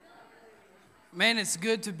Man, it's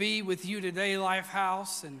good to be with you today,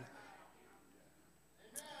 Lifehouse, and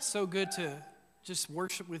so good to just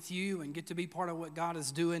worship with you and get to be part of what God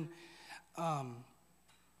is doing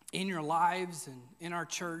in your lives and in our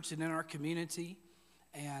church and in our community.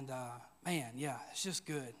 And man, yeah, it's just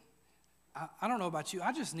good. I don't know about you,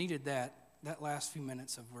 I just needed that last few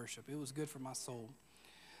minutes of worship. It was good for my soul.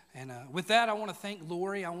 And with that, I want to thank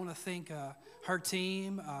Lori. I want to thank her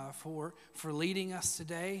team for leading us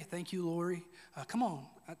today. Thank you, Lori. Come on.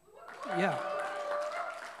 Yeah.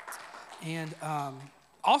 And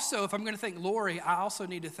also, if I'm going to thank Lori, I also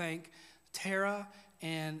need to thank Tara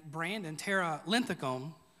and Brandon. Tara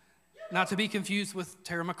Linthicum, not to be confused with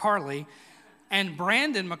Tara McCarley, and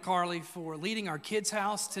Brandon McCarley for leading our kids'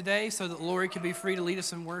 house today so that Lori could be free to lead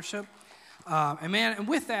us in worship. And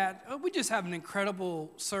with that, we just have an incredible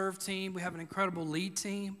serve team. We have an incredible lead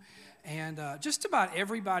team. And just about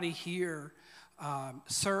everybody here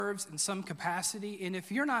serves in some capacity. And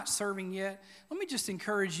if you're not serving yet, let me just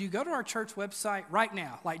encourage you, go to our church website right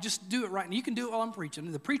now. Like, just do it right now. You can do it while I'm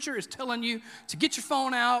preaching. The preacher is telling you to get your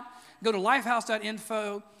phone out, go to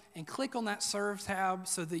lifehouse.info, and click on that serve tab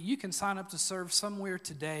so that you can sign up to serve somewhere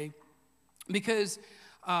today. Because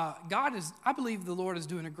I believe the Lord is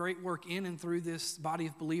doing a great work in and through this body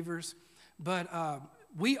of believers, but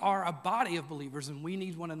we are a body of believers and we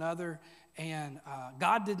need one another, and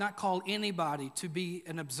God did not call anybody to be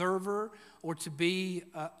an observer or to be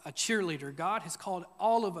a cheerleader. God has called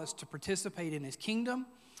all of us to participate in His kingdom.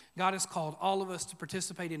 God has called all of us to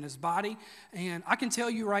participate in His body. And I can tell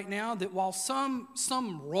you right now that while some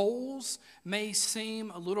roles may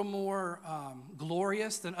seem a little more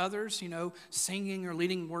glorious than others, singing or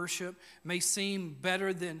leading worship may seem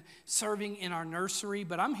better than serving in our nursery,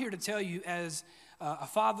 but I'm here to tell you, as a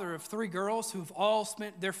father of 3 girls who've all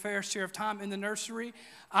spent their fair share of time in the nursery,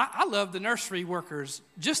 I love the nursery workers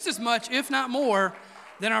just as much, if not more,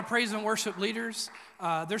 than our praise and worship leaders.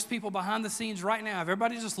 There's people behind the scenes right now. If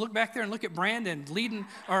everybody just look back there and look at Brandon leading,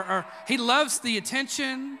 or he loves the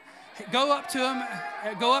attention. Go up to him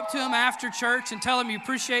after church and tell him you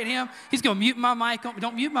appreciate him. He's going to mute my mic.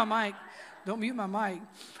 Don't mute my mic. Don't mute my mic.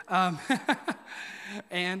 But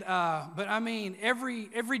I mean,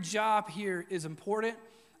 every job here is important.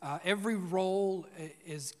 Every role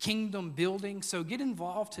is kingdom building. So get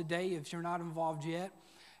involved today if you're not involved yet.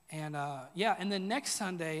 And and then next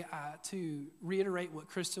Sunday, to reiterate what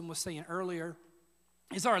Kristen was saying earlier,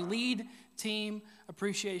 is our lead team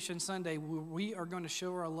appreciation Sunday. We are going to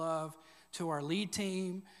show our love to our lead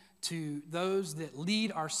team, to those that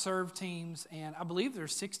lead our serve teams. And I believe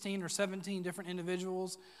there's 16 or 17 different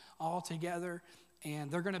individuals all together.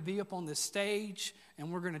 And they're going to be up on this stage,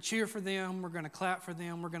 and we're going to cheer for them. We're going to clap for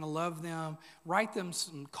them. We're going to love them, write them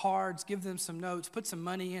some cards, give them some notes, put some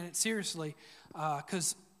money in it. Seriously,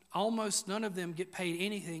 because almost none of them get paid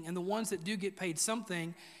anything, and the ones that do get paid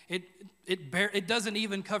something, it doesn't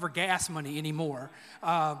even cover gas money anymore.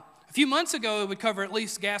 A few months ago, it would cover at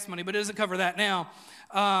least gas money, but it doesn't cover that now.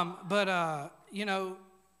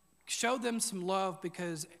 Show them some love,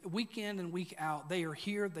 because week in and week out, they are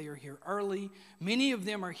here early. Many of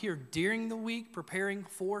them are here during the week preparing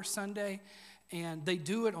for Sunday, and they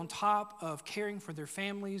do it on top of caring for their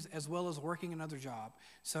families as well as working another job.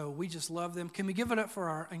 So we just love them. Can we give it up for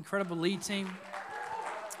our incredible lead team?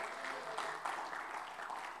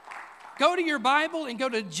 Go to your Bible and go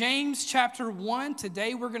to James chapter 1.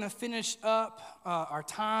 Today we're going to finish up our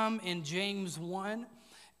time in James 1.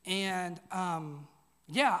 And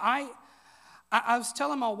I was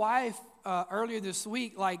telling my wife earlier this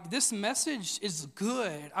week, like, this message is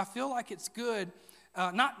good. I feel like it's good.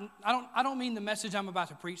 I don't mean the message I'm about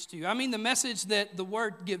to preach to you. I mean the message that the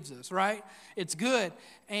Word gives us, right? It's good.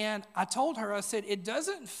 And I told her, I said, it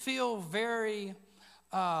doesn't feel very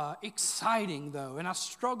exciting, though. And I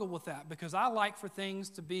struggle with that because I like for things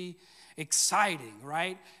to be exciting,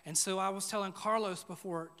 right? And so I was telling Carlos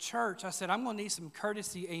before church, I said, I'm going to need some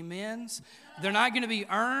courtesy amens. They're not going to be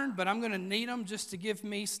earned, but I'm going to need them just to give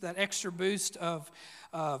me that extra boost of,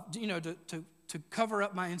 to cover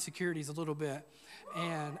up my insecurities a little bit.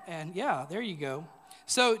 And yeah, there you go.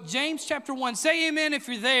 So James chapter 1, say amen if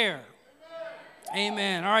you're there.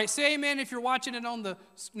 Amen. All right, say amen if you're watching it on the,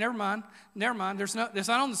 never mind. It's not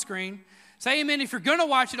on the screen. Say amen if you're going to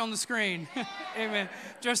watch it on the screen. Amen.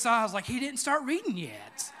 Josiah was like, he didn't start reading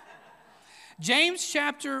yet. James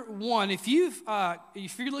chapter 1, if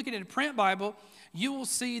you're looking at a print Bible, you will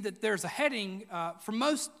see that there's a heading for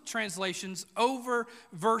most translations over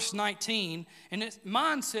verse 19, and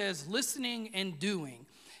mine says listening and doing.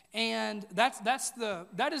 And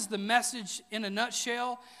that is the message in a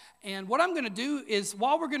nutshell. And what I'm going to do is,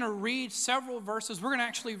 while we're going to read several verses, we're going to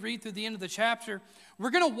actually read through the end of the chapter.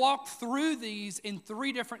 We're going to walk through these in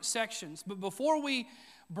 3 different sections. But before we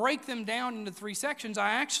break them down into 3 sections,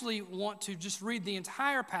 I actually want to just read the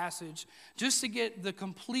entire passage just to get the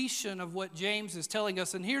completion of what James is telling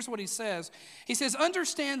us. And here's what he says. He says,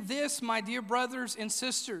 "Understand this, my dear brothers and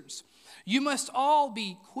sisters. You must all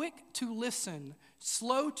be quick to listen,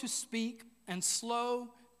 slow to speak, and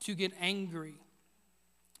slow to get angry."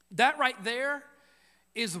 That right there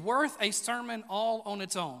is worth a sermon all on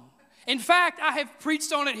its own. In fact, I have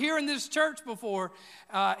preached on it here in this church before.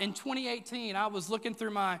 In 2018, I was looking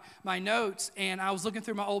through my notes, and I was looking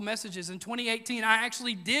through my old messages. In 2018, I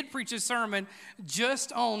actually did preach a sermon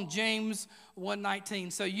just on James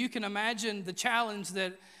 1:19. So you can imagine the challenge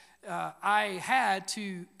that I had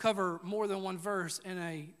to cover more than one verse in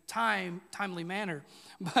a timely manner.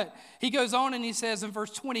 But he goes on and he says in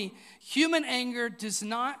verse 20, "Human anger does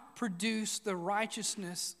not produce the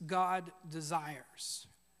righteousness God desires."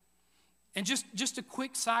 And just a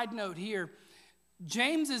quick side note here,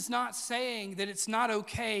 James is not saying that it's not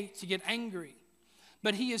okay to get angry,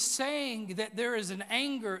 but he is saying that there is an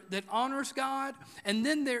anger that honors God, and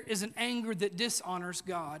then there is an anger that dishonors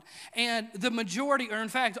God. And the majority, or in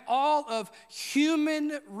fact, all of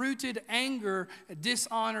human-rooted anger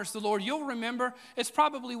dishonors the Lord. You'll remember, it's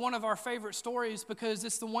probably one of our favorite stories because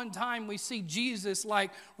it's the one time we see Jesus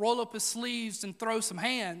like roll up his sleeves and throw some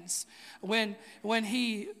hands when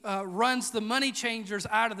he runs the money changers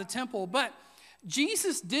out of the temple. But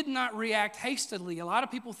Jesus did not react hastily. A lot of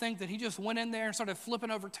people think that he just went in there and started flipping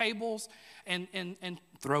over tables and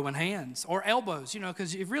throwing hands or elbows,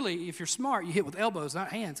 because if you're smart, you hit with elbows, not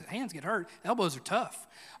hands. Hands get hurt. Elbows are tough.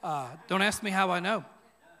 Don't ask me how I know,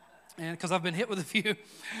 and because I've been hit with a few.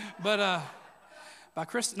 But by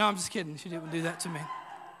Kristen, no, I'm just kidding. She didn't do that to me.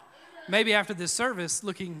 Maybe after this service,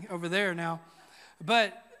 looking over there now.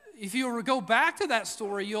 But if you go back to that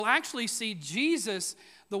story, you'll actually see Jesus.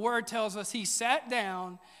 The word tells us he sat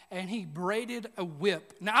down and he braided a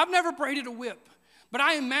whip. Now, I've never braided a whip, but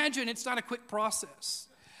I imagine it's not a quick process.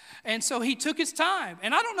 And so he took his time.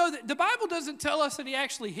 And I don't know that the Bible doesn't tell us that he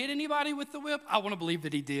actually hit anybody with the whip. I want to believe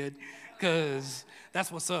that he did, because that's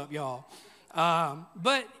what's up, y'all.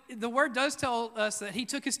 But the word does tell us that he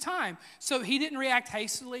took his time. So he didn't react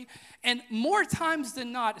hastily. And more times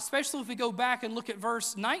than not, especially if we go back and look at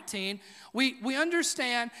verse 19, we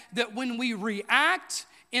understand that when we react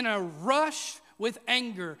in a rush with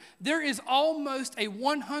anger, there is almost a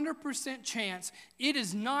 100% chance it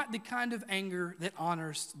is not the kind of anger that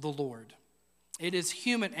honors the Lord. It is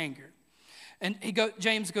human anger. And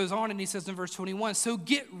James goes on and he says in verse 21, "So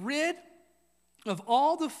get rid of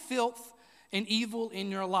all the filth and evil in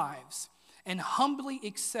your lives, and humbly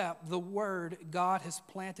accept the word God has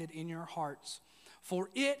planted in your hearts, for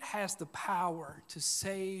it has the power to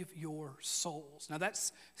save your souls." Now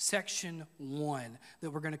that's section 1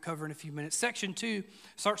 that we're going to cover in a few minutes. Section 2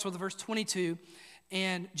 starts with verse 22,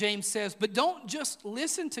 and James says, "But don't just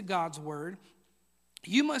listen to God's word.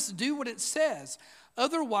 You must do what it says.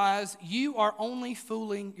 Otherwise, you are only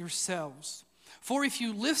fooling yourselves. For if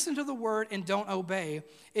you listen to the word and don't obey,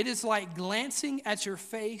 it is like glancing at your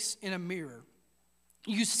face in a mirror.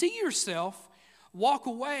 You see yourself, walk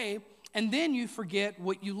away, and then you forget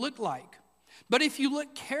what you look like. But if you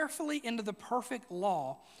look carefully into the perfect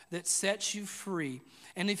law that sets you free,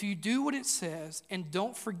 and if you do what it says and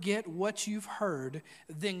don't forget what you've heard,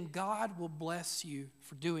 then God will bless you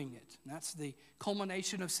for doing it." And that's the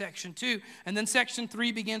culmination of section 2. And then section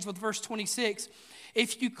 3 begins with verse 26.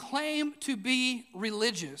 "If you claim to be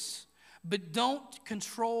religious, but don't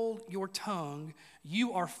control your tongue,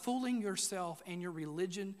 you are fooling yourself and your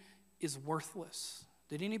religion is worthless."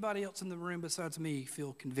 Did anybody else in the room besides me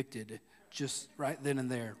feel convicted just right then and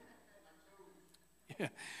there? Yeah.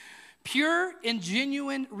 "Pure and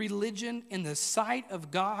genuine religion in the sight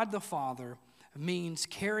of God the Father means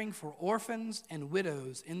caring for orphans and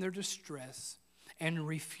widows in their distress and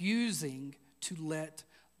refusing to let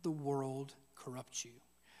the world corrupt you."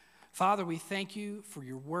 Father, we thank you for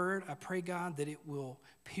your word. I pray, God, that it will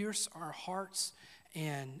pierce our hearts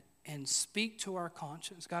and speak to our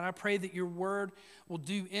conscience. God, I pray that your word will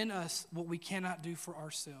do in us what we cannot do for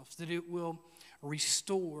ourselves, that it will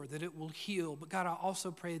restore, that it will heal. But God, I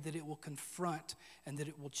also pray that it will confront and that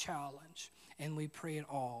it will challenge. And we pray it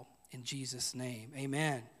all in Jesus' name.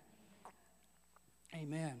 Amen.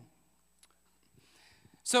 Amen.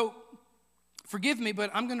 So, forgive me, but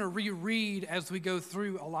I'm going to reread as we go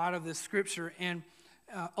through a lot of this scripture. And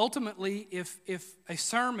ultimately, if a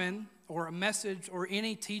sermon or a message or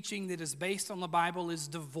any teaching that is based on the Bible is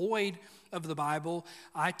devoid of the Bible,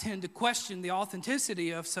 I tend to question the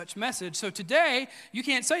authenticity of such message. So today, you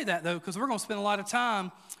can't say that, though, because we're going to spend a lot of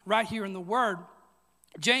time right here in the Word.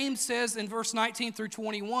 James says in verse 19 through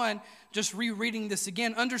 21, just rereading this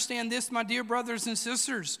again, understand this, my dear brothers and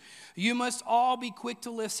sisters, you must all be quick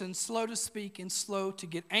to listen, slow to speak, and slow to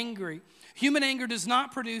get angry. Human anger does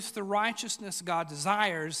not produce the righteousness God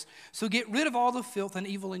desires, so get rid of all the filth and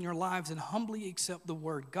evil in your lives and humbly accept the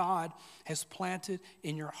word God has planted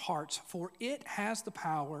in your hearts, for it has the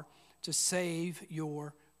power to save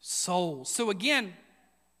your souls. So again,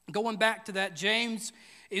 going back to that, James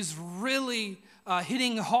is really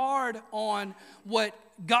hitting hard on what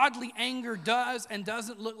godly anger does and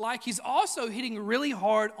doesn't look like. He's also hitting really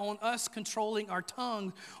hard on us controlling our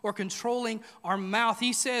tongue or controlling our mouth.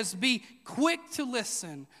 He says, be quick to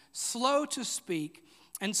listen, slow to speak,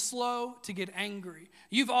 and slow to get angry.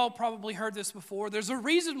 You've all probably heard this before. There's a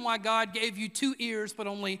reason why God gave you 2 ears but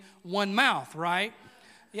only 1 mouth, right?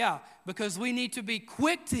 Yeah, because we need to be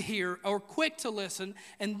quick to hear or quick to listen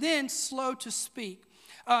and then slow to speak.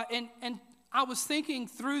 And I was thinking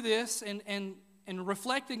through this and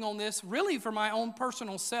reflecting on this really for my own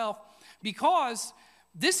personal self, because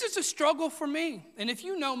this is a struggle for me. And if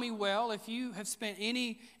you know me well, if you have spent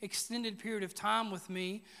any extended period of time with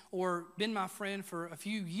me or been my friend for a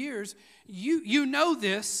few years, you know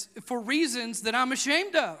this for reasons that I'm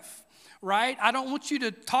ashamed of, right? I don't want you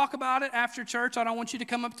to talk about it after church. I don't want you to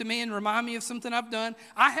come up to me and remind me of something I've done.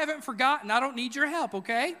 I haven't forgotten. I don't need your help,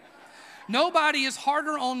 okay? Nobody is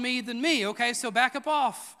harder on me than me, okay? So back up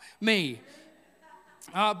off me.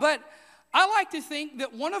 But I like to think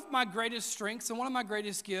that one of my greatest strengths and one of my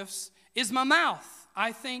greatest gifts is my mouth.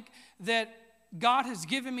 I think that God has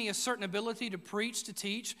given me a certain ability to preach, to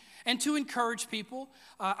teach, and to encourage people.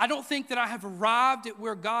 I don't think that I have arrived at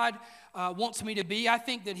where God wants me to be. I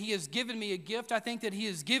think that He has given me a gift. I think that He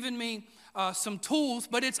has given me some tools,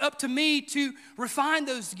 but it's up to me to refine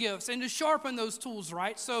those gifts and to sharpen those tools,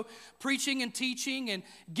 right? So preaching and teaching and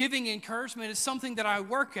giving encouragement is something that I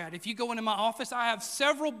work at. If you go into my office, I have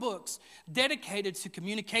several books dedicated to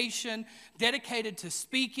communication, dedicated to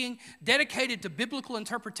speaking, dedicated to biblical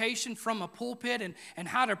interpretation from a pulpit and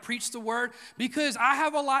how to preach the word, because I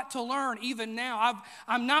have a lot to learn even now.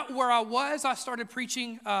 I'm not where I was. I started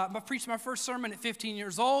preaching, I preached my first sermon at 15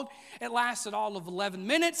 years old. It lasted all of 11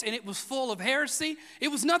 minutes, and it was full of heresy. It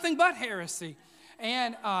was nothing but heresy.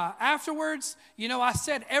 And afterwards, I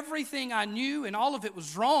said everything I knew, and all of it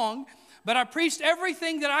was wrong, but I preached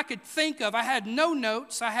everything that I could think of. I had no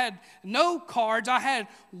notes. I had no cards. I had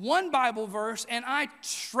one Bible verse, and I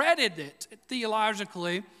shredded it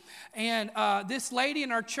theologically. And this lady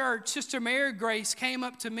in our church, Sister Mary Grace, came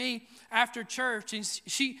up to me after church,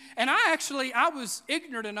 and I was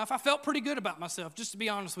ignorant enough. I felt pretty good about myself, just to be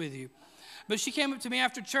honest with you. But she came up to me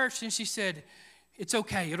after church and she said, it's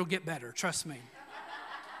okay, it'll get better, trust me.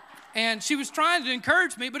 And she was trying to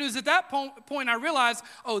encourage me, but it was at that point I realized,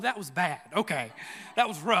 oh, that was bad. Okay, that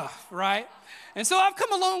was rough, right? And so I've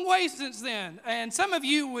come a long way since then. And some of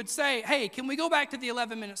you would say, hey, can we go back to the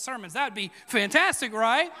 11-minute sermons? That would be fantastic,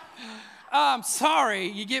 right? Sorry,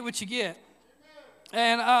 you get what you get.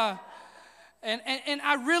 And I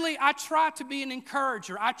try to be an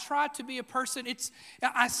encourager. I try to be a person.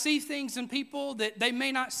 I see things in people that they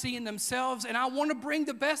may not see in themselves, and I want to bring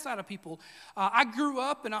the best out of people. I grew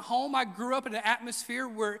up in a home. I grew up in an atmosphere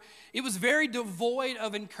where it was very devoid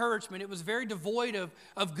of encouragement. It was very devoid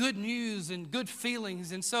of good news and good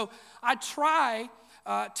feelings. And so I try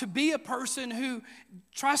to be a person who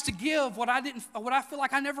tries to give what I feel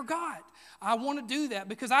like I never got. I want to do that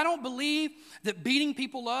because I don't believe that beating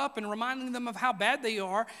people up and reminding them of how bad they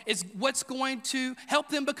are is what's going to help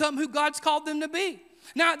them become who God's called them to be.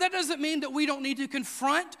 Now, that doesn't mean that we don't need to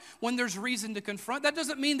confront when there's reason to confront. That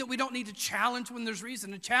doesn't mean that we don't need to challenge when there's reason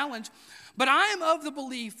to challenge. But I am of the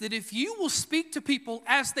belief that if you will speak to people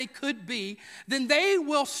as they could be, then they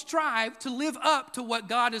will strive to live up to what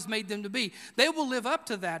God has made them to be. They will live up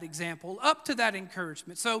to that example, up to that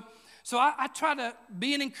encouragement. So I try to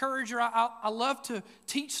be an encourager. I love to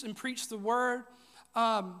teach and preach the word.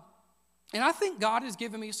 And I think God has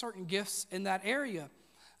given me certain gifts in that area.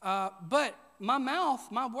 But my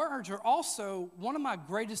mouth, my words are also one of my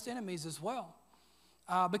greatest enemies as well.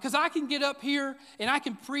 Because I can get up here and I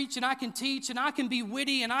can preach and I can teach and I can be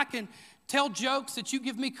witty and I can tell jokes that you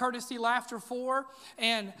give me courtesy laughter for.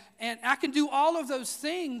 And I can do all of those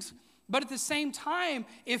things. But at the same time,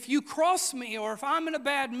 if you cross me or if I'm in a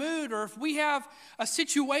bad mood or if we have a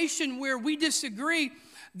situation where we disagree,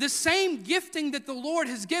 the same gifting that the Lord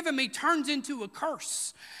has given me turns into a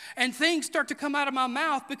curse. And things start to come out of my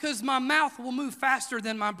mouth because my mouth will move faster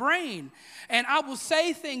than my brain. And I will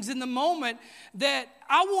say things in the moment that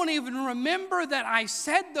I won't even remember that I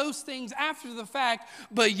said those things after the fact,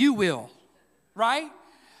 but you will, right?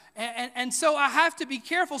 And so I have to be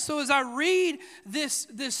careful. So as I read this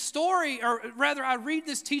story, or rather I read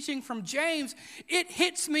this teaching from James, it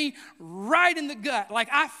hits me right in the gut. Like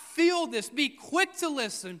I feel this. Be quick to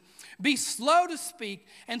listen, be slow to speak,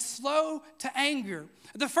 and slow to anger.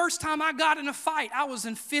 The first time I got in a fight, I was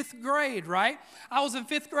in 5th grade, right? I was in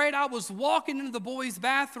 5th grade. I was walking into the boys'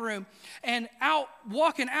 bathroom, and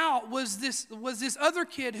walking out was this other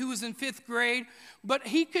kid who was in 5th grade, but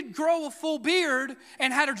he could grow a full beard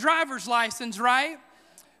and had a driver's license, right?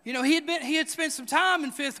 You know, he had spent some time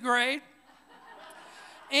in 5th grade.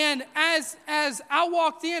 And as I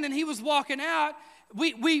walked in and he was walking out,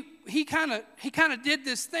 he kind of did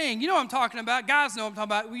this thing. You know what I'm talking about. Guys know what I'm talking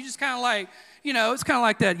about. We just kind of like, you know, it's kind of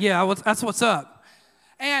like that. Yeah, that's what's up.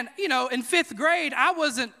 And, you know, in 5th grade, I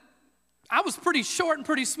was pretty short and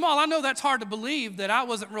pretty small. I know that's hard to believe that I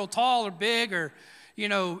wasn't real tall or big or, you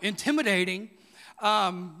know, intimidating.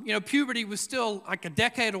 You know, puberty was still like a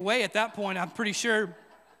decade away at that point, I'm pretty sure.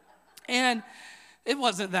 And it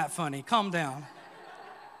wasn't that funny. Calm down.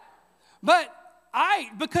 But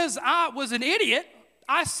because I was an idiot,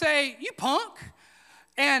 I say, you punk.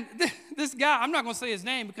 And this guy, I'm not going to say his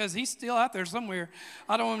name because he's still out there somewhere.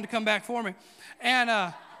 I don't want him to come back for me.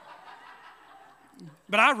 And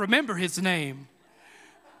but I remember his name.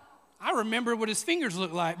 I remember what his fingers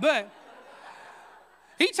look like. But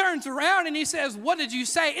he turns around and he says, what did you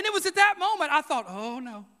say? And it was at that moment I thought, oh,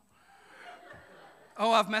 no.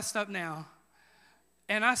 Oh, I've messed up now.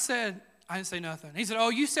 And I didn't say nothing. He said, oh,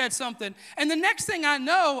 you said something. And the next thing I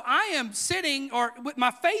know, I am sitting, or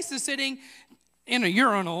my face is sitting in a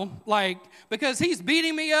urinal, like, because he's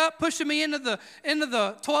beating me up, pushing me into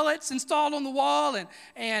the toilets installed on the wall,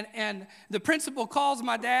 and the principal calls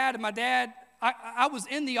my dad, and my dad, I was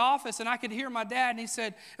in the office, and I could hear my dad, and he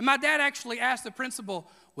said, and my dad actually asked the principal,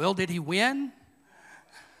 well, did he win?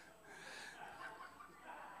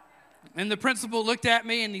 And the principal looked at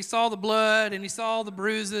me, and he saw the blood, and he saw the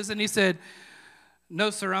bruises, and he said, no,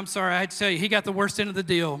 sir, I'm sorry, I had to tell you, he got the worst end of the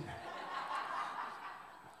deal.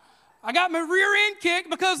 I got my rear end kicked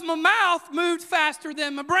because my mouth moved faster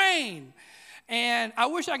than my brain. And I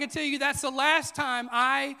wish I could tell you that's the last time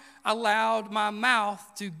I allowed my mouth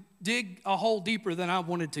to dig a hole deeper than I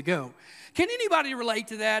wanted to go. Can anybody relate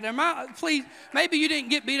to that? Please, maybe you didn't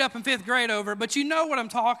get beat up in 5th grade over it, but you know what I'm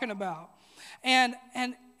talking about. And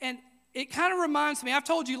it kind of reminds me, I've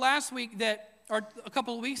told you last week that, or a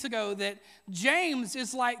couple of weeks ago, that James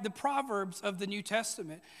is like the Proverbs of the New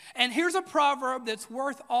Testament. And here's a proverb that's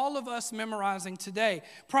worth all of us memorizing today.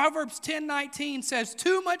 Proverbs 10:19 says,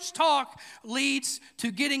 too much talk leads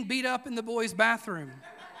to getting beat up in the boys' bathroom.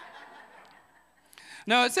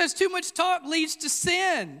 No, it says too much talk leads to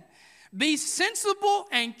sin. Be sensible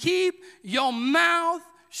and keep your mouth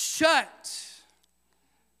shut.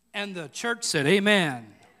 And the church said,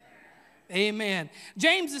 amen. Amen.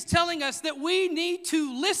 James is telling us that we need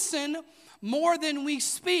to listen more than we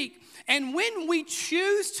speak. And when we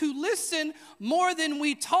choose to listen more than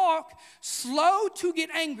we talk, slow to get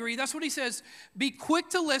angry, that's what he says, be quick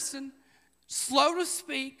to listen, slow to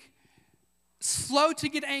speak, slow to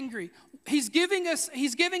get angry. He's giving us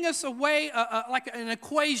a way, like an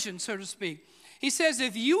equation, so to speak. He says,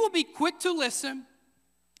 if you will be quick to listen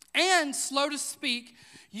and slow to speak,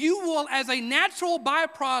 you will, as a natural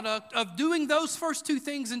byproduct of doing those first two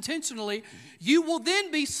things intentionally, you will then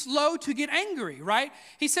be slow to get angry, right?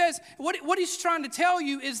 He says, what he's trying to tell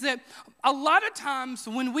you is that a lot of times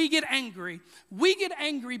when we get angry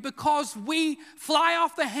because we fly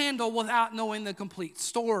off the handle without knowing the complete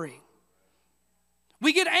story.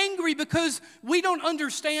 We get angry because we don't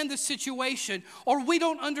understand the situation or we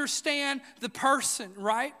don't understand the person,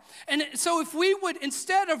 right? And so if we would,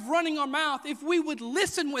 instead of running our mouth, if we would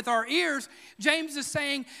listen with our ears, James is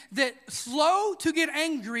saying that slow to get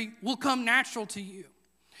angry will come natural to you.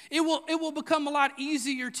 It will become a lot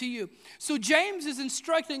easier to you. So James is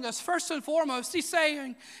instructing us, first and foremost, he's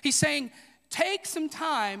saying, take some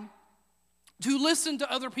time to listen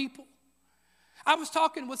to other people. I was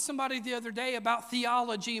talking with somebody the other day about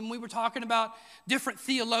theology, and we were talking about different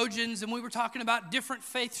theologians, and we were talking about different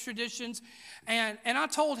faith traditions, and I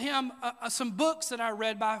told him some books that I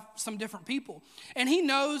read by some different people. And he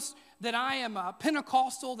knows that I am a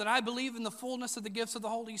Pentecostal, that I believe in the fullness of the gifts of the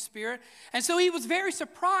Holy Spirit. And so he was very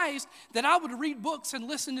surprised that I would read books and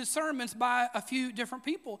listen to sermons by a few different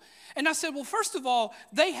people. And I said, well, first of all,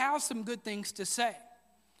 they have some good things to say.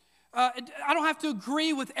 I don't have to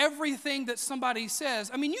agree with everything that somebody says.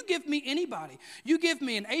 I mean, you give me anybody. You give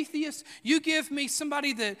me an atheist. You give me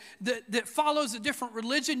somebody that follows a different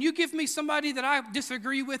religion. You give me somebody that I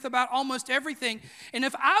disagree with about almost everything. And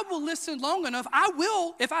if I will listen long enough,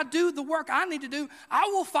 if I do the work I need to do, I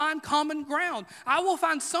will find common ground. I will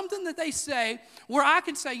find something that they say where I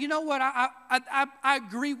can say, you know what, I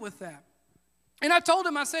agree with that. And I told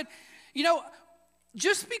him, I said,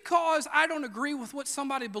 just because I don't agree with what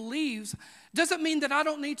somebody believes doesn't mean that I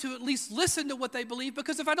don't need to at least listen to what they believe,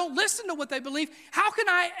 because if I don't listen to what they believe, how can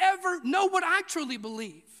I ever know what I truly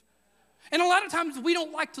believe? And a lot of times we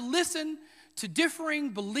don't like to listen to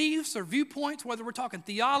differing beliefs or viewpoints, whether we're talking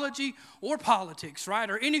theology or politics, right,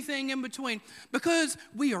 or anything in between, because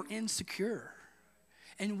we are insecure.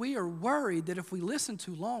 And we are worried that if we listen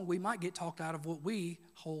too long, we might get talked out of what we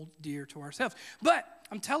hold dear to ourselves. But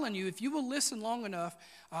I'm telling you, if you will listen long enough,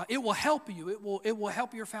 it will help you. It will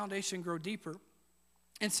help your foundation grow deeper.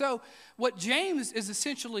 And so what James is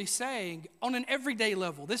essentially saying on an everyday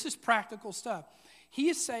level, this is practical stuff. He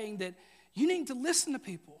is saying that you need to listen to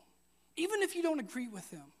people, even if you don't agree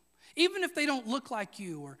with them. Even if they don't look like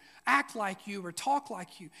you or act like you or talk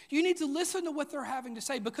like you, you need to listen to what they're having to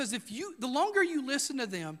say, because the longer you listen to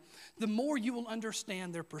them, the more you will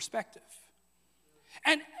understand their perspective.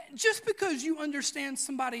 And just because you understand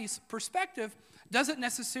somebody's perspective doesn't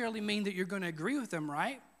necessarily mean that you're going to agree with them,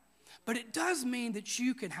 right? But it does mean that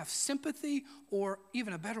you can have sympathy, or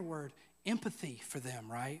even a better word, empathy for them,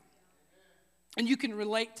 right? And you can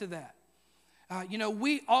relate to that.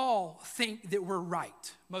 We all think that we're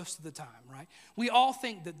right most of the time, right? We all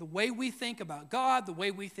think that the way we think about God, the way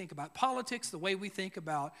we think about politics, the way we think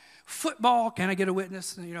about football, can I get a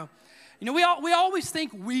witness? We always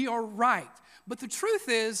think we are right. But the truth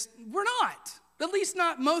is, we're not. At least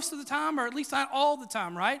not most of the time, or at least not all the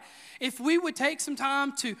time, right? If we would take some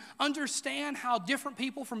time to understand how different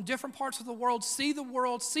people from different parts of the world, see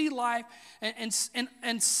life,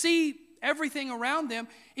 and see everything around them,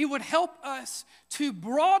 it would help us to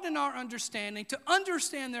broaden our understanding, to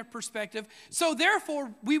understand their perspective. So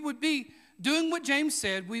therefore, we would be doing what James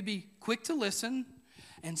said. We'd be quick to listen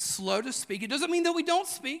and slow to speak. It doesn't mean that we don't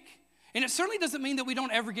speak, and it certainly doesn't mean that we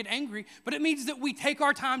don't ever get angry, but it means that we take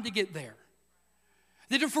our time to get there.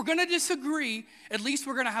 That if we're going to disagree, at least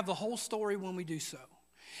we're going to have the whole story when we do so.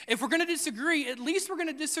 If we're going to disagree, at least we're going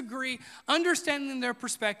to disagree, understanding their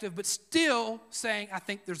perspective, but still saying, I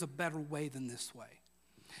think there's a better way than this way.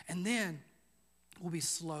 And then we'll be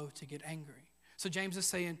slow to get angry. So James is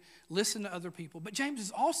saying, listen to other people. But James is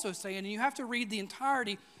also saying, and you have to read the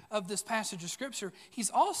entirety of this passage of Scripture, he's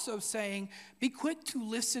also saying, be quick to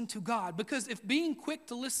listen to God. Because if being quick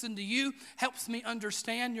to listen to you helps me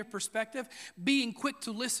understand your perspective, being quick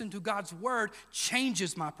to listen to God's word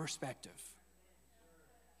changes my perspective.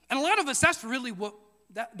 And a lot of us, that's really what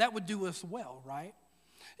that would do us well, right?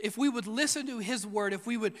 If we would listen to his word, if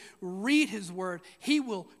we would read his word, he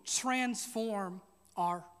will transform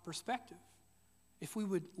our perspective. If we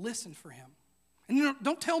would listen for him. And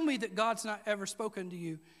don't tell me that God's not ever spoken to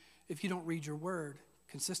you if you don't read your word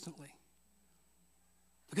consistently.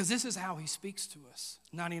 Because this is how he speaks to us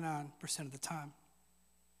 99% of the time.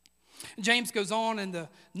 James goes on in the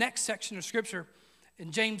next section of Scripture,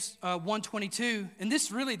 in James 1:22, and this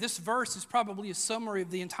verse is probably a summary of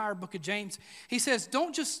the entire book of James. He says,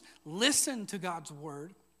 don't just listen to God's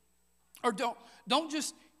word, or don't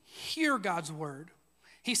just hear God's word.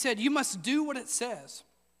 He said, you must do what it says.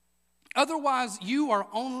 Otherwise, you are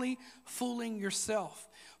only fooling yourself.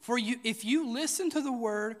 For if you listen to the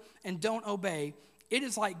word and don't obey, it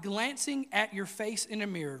is like glancing at your face in a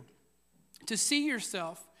mirror to see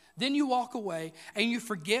yourself. Then you walk away and you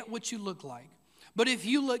forget what you look like. But if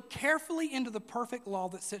you look carefully into the perfect law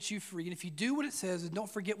that sets you free, and if you do what it says and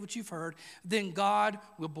don't forget what you've heard, then God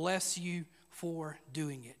will bless you for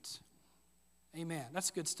doing it. Amen.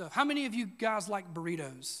 That's good stuff. How many of you guys like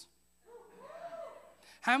burritos?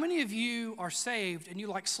 How many of you are saved and you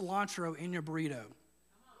like cilantro in your burrito?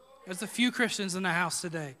 There's a few Christians in the house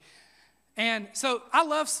today. And so I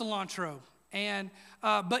love cilantro.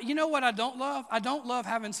 But you know what I don't love? I don't love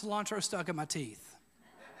having cilantro stuck in my teeth.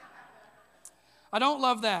 I don't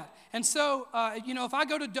love that. And so, if I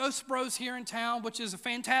go to Dos Bros here in town, which is a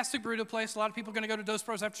fantastic burrito place, a lot of people are going to go to Dos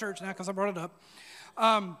Bros after church now because I brought it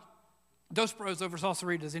up. Dos Bros over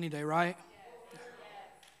Salsaritas any day, right? Yes.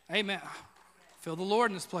 Amen. Feel the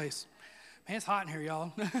Lord in this place. Man, it's hot in here,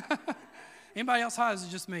 y'all. Anybody else hot? Is it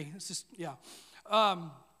just me? It's just, yeah.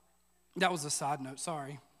 That was a side note,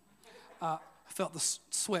 sorry. I felt the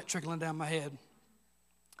sweat trickling down my head.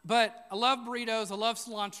 But I love burritos. I love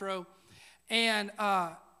cilantro. And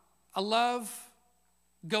I love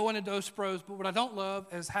going to Dose Pros, but what I don't love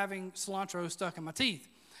is having cilantro stuck in my teeth.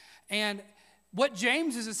 And what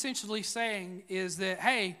James is essentially saying is that,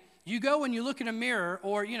 hey, you go and you look in a mirror,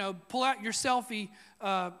 or, pull out your selfie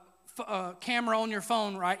camera on your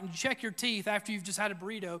phone, right, and you check your teeth after you've just had a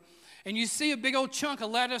burrito, and you see a big old chunk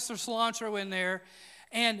of lettuce or cilantro in there,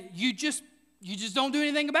 and you just don't do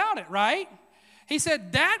anything about it, right? He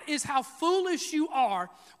said that is how foolish you are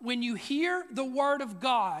when you hear the word of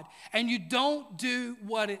God and you don't do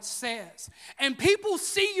what it says. And people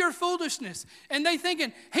see your foolishness and they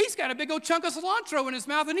thinking, he's got a big old chunk of cilantro in his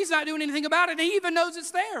mouth and he's not doing anything about it. And he even knows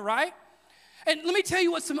it's there, right? And let me tell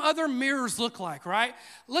you what some other mirrors look like, right?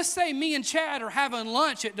 Let's say me and Chad are having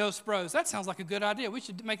lunch at Dose Bros. That sounds like a good idea. We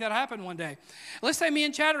should make that happen one day. Let's say me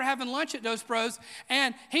and Chad are having lunch at Dose Bros,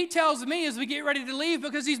 and he tells me as we get ready to leave,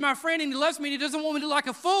 because he's my friend and he loves me and he doesn't want me to look like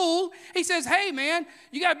a fool, he says, hey, man,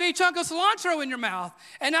 you got a big chunk of cilantro in your mouth.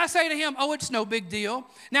 And I say to him, oh, it's no big deal.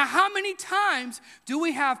 Now, how many times do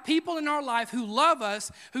we have people in our life who love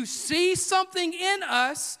us, who see something in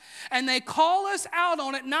us, and they call us out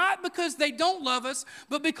on it, not because they don't love us,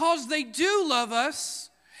 but because they do love us,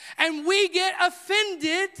 and we get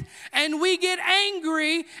offended and we get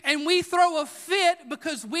angry and we throw a fit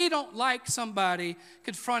because we don't like somebody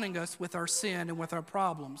confronting us with our sin and with our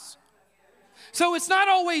problems. So it's not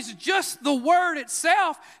always just the word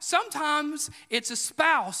itself. Sometimes it's a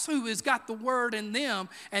spouse who has got the word in them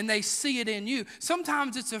and they see it in you.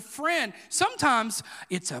 Sometimes it's a friend. Sometimes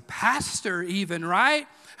it's a pastor even, right?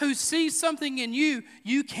 Who sees something in you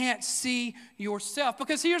you can't see yourself.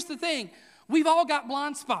 Because here's the thing. We've all got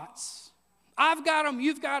blind spots. I've got them,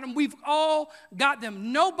 you've got them, we've all got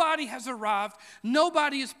them. Nobody has arrived.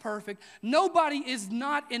 Nobody is perfect. Nobody is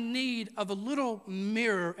not in need of a little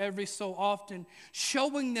mirror every so often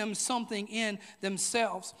showing them something in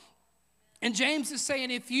themselves. And James is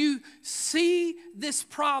saying, if you see this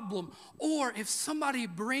problem, or if somebody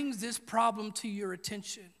brings this problem to your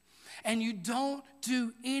attention, and you don't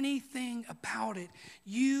do anything about it,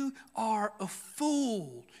 you are a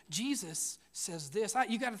fool. Jesus says this.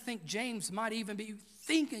 You got to think James might even be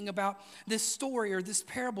thinking about this story or this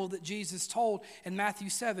parable that Jesus told in Matthew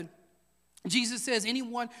 7. Jesus says,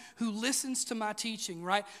 anyone who listens to my teaching,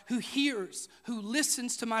 right, who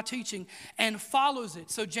listens to my teaching and follows it.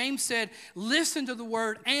 So James said, listen to the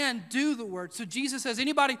word and do the word. So Jesus says,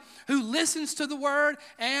 anybody who listens to the word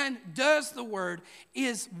and does the word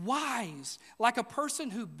is wise, like a person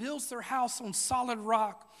who builds their house on solid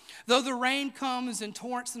rock. Though the rain comes and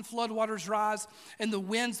torrents and floodwaters rise and the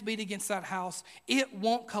winds beat against that house, it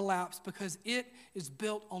won't collapse because it is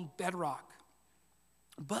built on bedrock.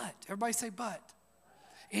 But, everybody say but.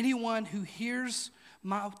 Anyone who hears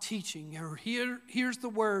my teaching or hears the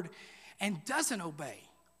word and doesn't obey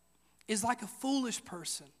is like a foolish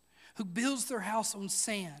person who builds their house on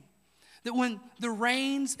sand. That when the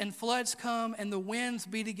rains and floods come and the winds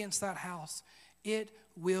beat against that house, it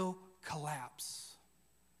will collapse.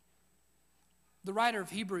 The writer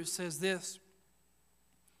of Hebrews says this.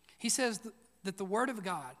 He says that the word of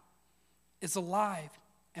God is alive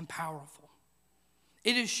and powerful.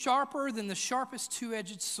 It is sharper than the sharpest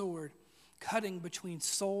two-edged sword, cutting between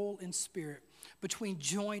soul and spirit, between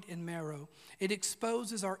joint and marrow. It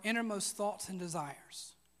exposes our innermost thoughts and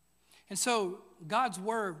desires. And so God's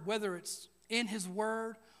word, whether it's in his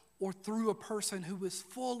word or through a person who is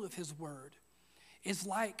full of his word, is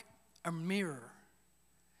like a mirror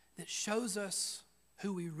that shows us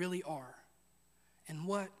who we really are and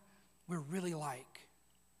what we're really like.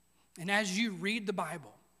 And as you read the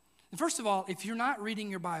Bible, and first of all, if you're not reading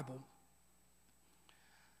your Bible,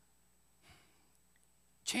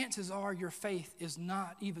 chances are your faith is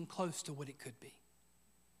not even close to what it could be.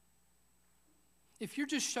 If you're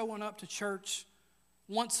just showing up to church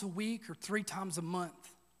once a week or 3 times a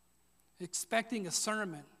month, expecting a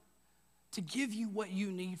sermon to give you what you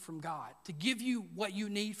need from God, to give you what you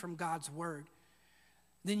need from God's word,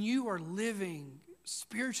 then you are living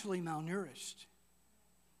spiritually malnourished.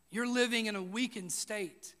 You're living in a weakened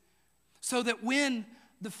state. So that when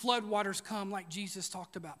the floodwaters come, like Jesus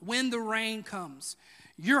talked about, when the rain comes,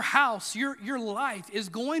 your house, your life is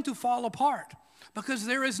going to fall apart because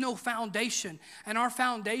there is no foundation. And our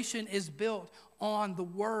foundation is built on the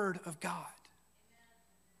Word of God.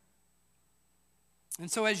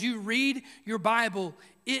 And so as you read your Bible,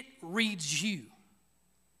 it reads you.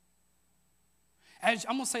 I'm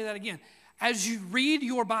going to say that again. As you read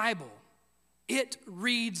your Bible, it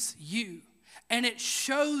reads you. and it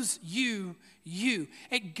shows you you.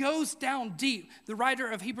 It goes down deep. The writer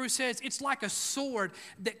of Hebrews says it's like a sword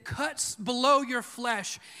that cuts below your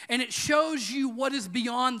flesh, and it shows you what is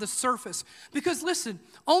beyond the surface. Because listen,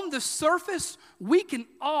 on the surface, we can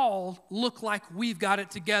all look like we've got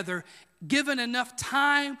it together, given enough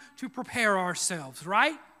time to prepare ourselves,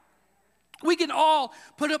 right? We can all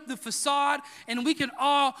put up the facade, and we can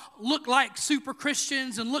all look like super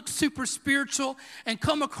Christians and look super spiritual and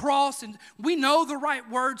come across, and we know the right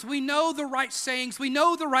words, we know the right sayings, we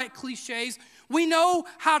know the right cliches, we know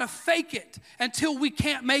how to fake it until we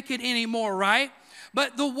can't make it anymore, right?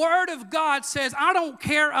 But the Word of God says, I don't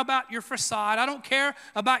care about your facade. I don't care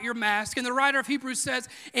about your mask. And the writer of Hebrews says,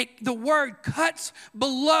 the Word cuts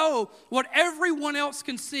below what everyone else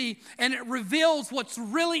can see, and it reveals what's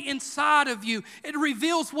really inside of you. It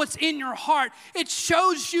reveals what's in your heart. It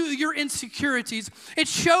shows you your insecurities. It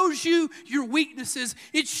shows you your weaknesses.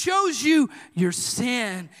 It shows you your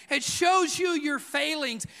sin. It shows you your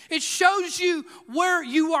failings. It shows you where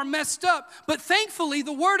you are messed up. But thankfully,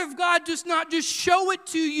 the Word of God does not just show it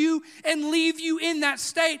to you and leave you in that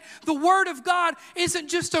state. The Word of God isn't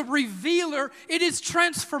just a revealer, it is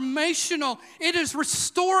transformational, it is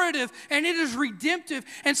restorative, and it is redemptive.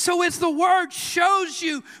 And so as the Word shows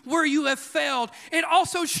you where you have failed, it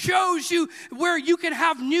also shows you where you can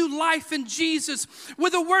have new life in Jesus.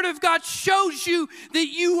 Where the Word of God shows you that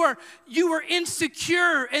you are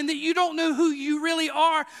insecure and that you don't know who you really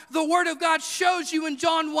are. The Word of God shows you in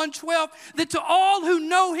John 1:12 that to all who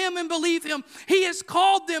know Him and believe Him, He has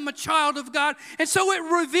called them a child of God. And so it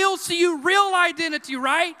reveals to you real identity,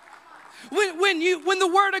 right? When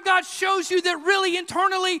the Word of God shows you that really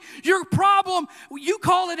internally your problem, you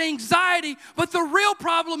call it anxiety, but the real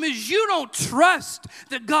problem is you don't trust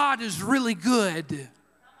that God is really good.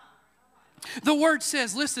 The Word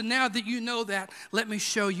says, listen, now that you know that, let me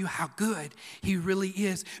show you how good He really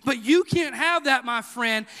is. But you can't have that, my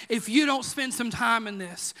friend, if you don't spend some time in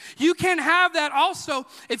this. You can't have that also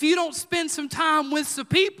if you don't spend some time with some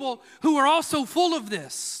people who are also full of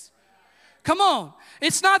this. Come on.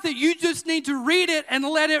 It's not that you just need to read it and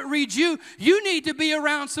let it read you. You need to be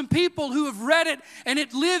around some people who have read it and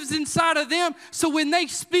it lives inside of them. So when they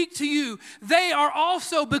speak to you, they are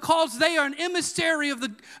also, because they are an emissary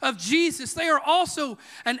of Jesus, they are also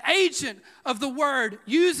an agent of the Word,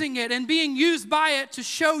 using it and being used by it to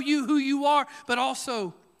show you who you are, but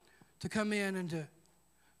also to come in and to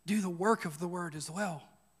do the work of the Word as well.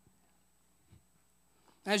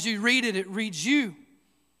 As you read it, it reads you.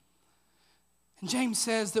 And James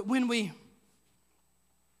says that when we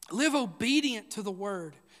live obedient to the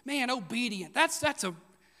Word, man, obedient,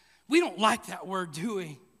 we don't like that word, do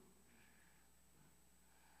we?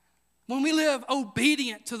 When we live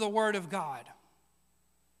obedient to the Word of God,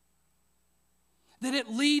 that it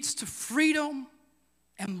leads to freedom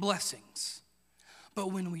and blessings.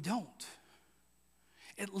 But when we don't,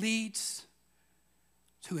 it leads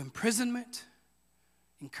to imprisonment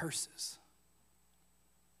and curses.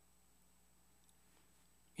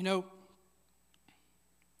 You know,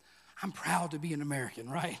 I'm proud to be an American,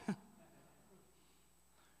 right?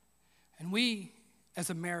 And we, as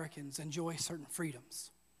Americans, enjoy certain freedoms.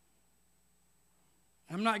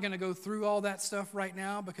 I'm not going to go through all that stuff right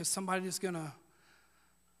now because somebody is going to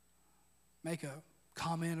make a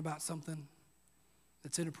comment about something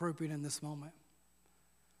that's inappropriate in this moment.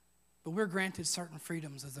 But we're granted certain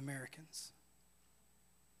freedoms as Americans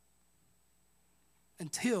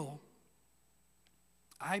until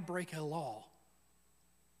I break a law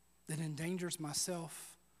that endangers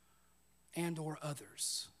myself and or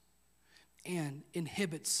others and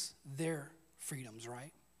inhibits their freedoms,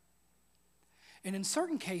 right? And in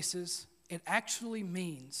certain cases, it actually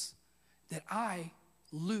means that I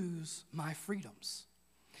lose my freedoms.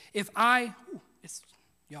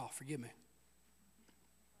 Y'all forgive me.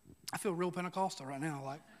 I feel real Pentecostal right now,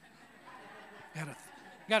 like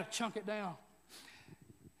gotta chunk it down.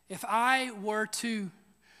 If I were to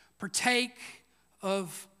partake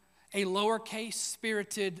of a lowercase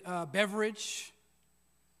spirited beverage,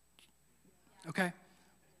 okay,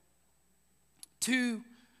 to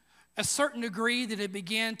a certain degree that it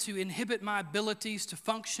began to inhibit my abilities to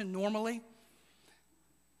function normally,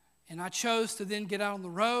 and I chose to then get out on the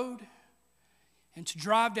road and to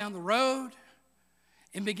drive down the road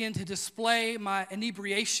and begin to display my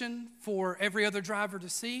inebriation for every other driver to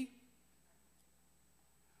see.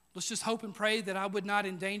 Let's just hope and pray that I would not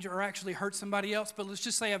endanger or actually hurt somebody else, but let's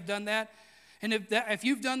just say I've done that. And if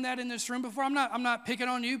you've done that in this room before, I'm not picking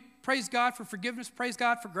on you. Praise God for forgiveness. Praise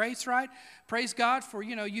God for grace, right? Praise God for,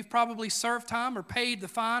 you've probably served time or paid the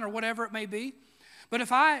fine or whatever it may be. But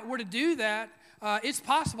if I were to do that, it's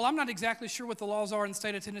possible. I'm not exactly sure what the laws are in the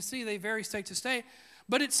state of Tennessee. They vary state to state.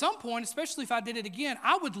 But at some point, especially if I did it again,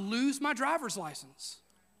 I would lose my driver's license.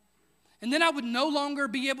 And then I would no longer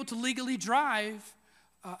be able to legally drive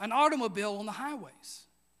an automobile on the highways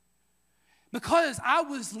because I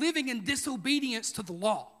was living in disobedience to the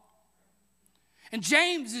law. And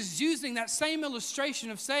James is using that same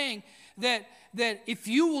illustration of saying that if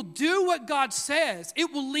you will do what God says,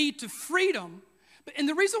 it will lead to freedom. And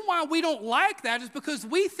the reason why we don't like that is because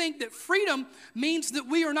we think that freedom means that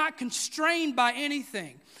we are not constrained by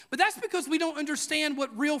anything. But that's because we don't understand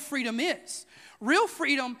what real freedom is. Real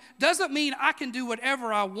freedom doesn't mean I can do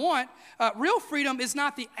whatever I want. Real freedom is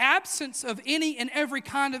not the absence of any and every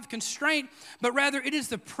kind of constraint, but rather it is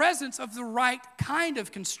the presence of the right kind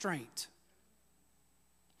of constraint.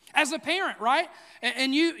 As a parent, right?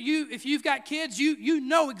 And you if you've got kids, you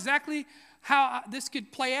know exactly how this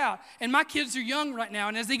could play out. And my kids are young right now,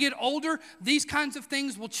 and as they get older, these kinds of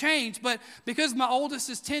things will change. But because my oldest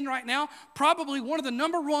is 10 right now, probably one of the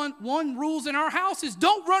number one rules in our house is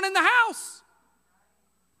don't run in the house.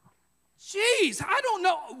 Jeez, I don't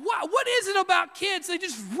know. What is it about kids? They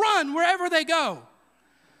just run wherever they go.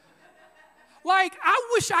 Like, I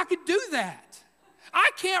wish I could do that. I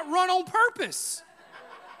can't run on purpose,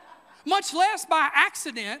 much less by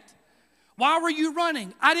accident. Why were you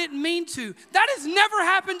running? I didn't mean to. That has never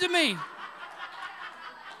happened to me.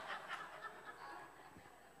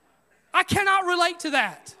 I cannot relate to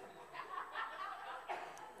that.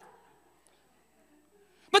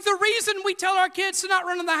 But the reason we tell our kids to not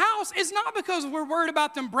run in the house is not because we're worried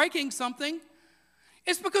about them breaking something.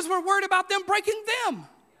 It's because we're worried about them breaking them.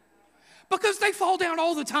 Because they fall down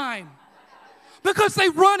all the time. Because they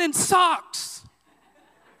run in socks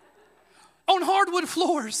on hardwood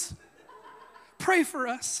floors. Pray for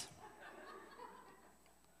us.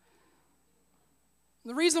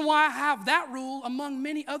 The reason why I have that rule among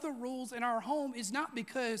many other rules in our home is not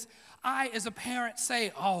because I, as a parent,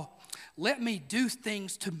 say, oh, let me do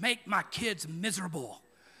things to make my kids miserable.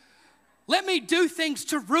 Let me do things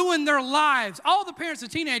to ruin their lives. All the parents of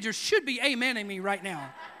teenagers should be amening me right now.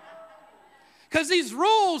 Because these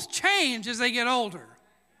rules change as they get older.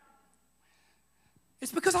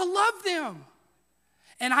 It's because I love them.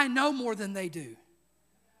 And I know more than they do.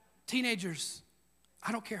 Teenagers,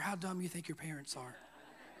 I don't care how dumb you think your parents are.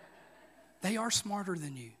 They are smarter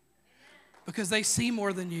than you because they see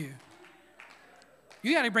more than you.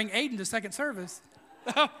 You got to bring Aiden to second service.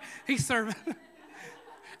 He's serving.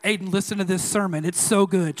 Aiden, listen to this sermon. It's so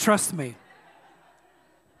good. Trust me.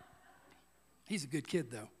 He's a good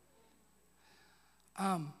kid, though.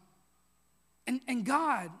 And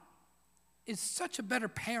God is such a better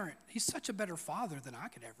parent. He's such a better father than I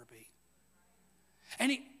could ever be.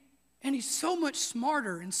 And he's so much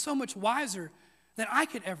smarter and so much wiser than I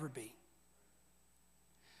could ever be.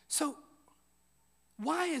 So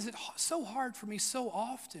why is it so hard for me so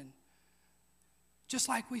often, just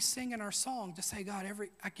like we sing in our song, to say, God,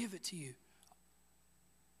 I give it to you.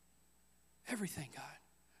 Everything, God.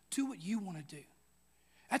 Do what you want to do.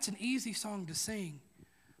 That's an easy song to sing,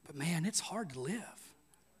 but man, it's hard to live.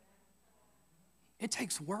 It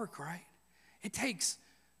takes work, right? It takes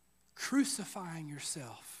crucifying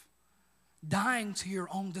yourself, dying to your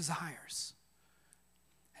own desires,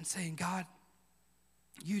 and saying, God,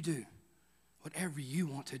 you do whatever you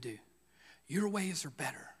want to do. Your ways are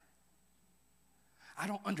better. I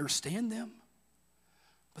don't understand them,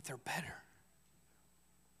 but they're better.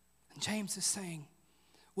 And James is saying,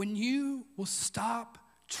 when you will stop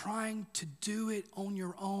trying to do it on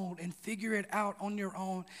your own and figure it out on your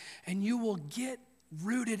own, and you will get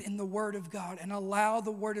rooted in the Word of God and allow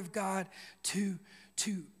the Word of God to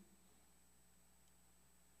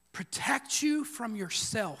protect you from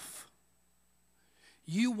yourself,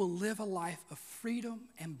 you will live a life of freedom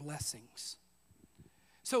and blessings.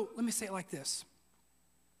 So let me say it like this.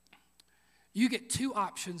 You get two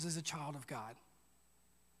options as a child of God.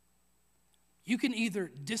 You can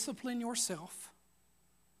either discipline yourself,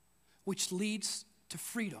 which leads to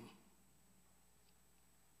freedom,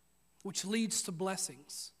 which leads to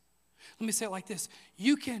blessings. Let me say it like this.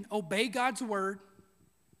 You can obey God's word.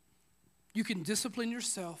 You can discipline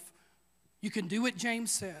yourself. You can do what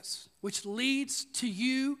James says, which leads to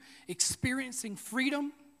you experiencing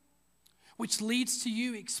freedom, which leads to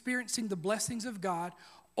you experiencing the blessings of God.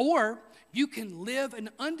 Or you can live an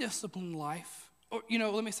undisciplined life. Or,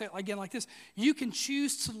 let me say it again like this. You can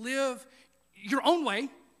choose to live your own way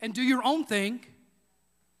and do your own thing,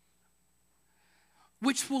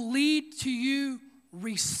 which will lead to you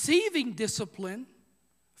receiving discipline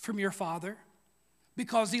from your Father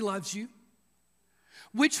because He loves you,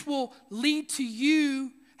 which will lead to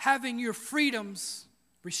you having your freedoms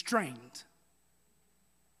restrained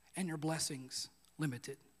and your blessings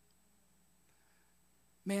limited.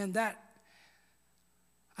 Man,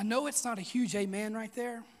 I know it's not a huge amen right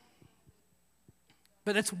there,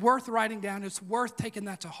 but it's worth writing down. It's worth taking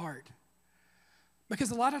that to heart. Because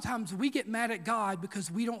a lot of times we get mad at God because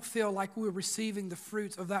we don't feel like we're receiving the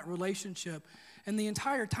fruits of that relationship. And the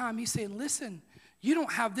entire time he's saying, listen, you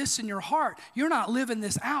don't have this in your heart. You're not living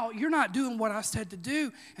this out. You're not doing what I said to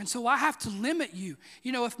do. And so I have to limit you.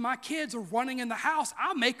 You know, if my kids are running in the house,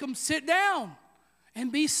 I'll make them sit down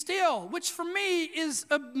and be still, which for me is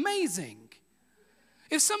amazing.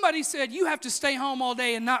 If somebody said, you have to stay home all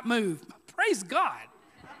day and not move, praise God.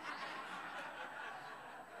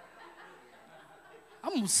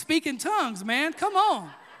 I'm going to speak in tongues, man. Come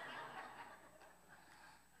on.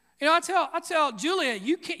 You know, I tell Julia,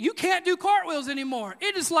 you can't do cartwheels anymore.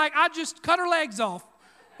 It is like I just cut her legs off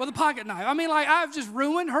with a pocket knife. I mean, like I've just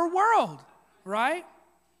ruined her world, right?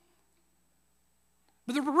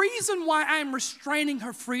 But the reason why I'm restraining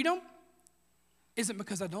her freedom isn't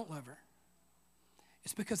because I don't love her.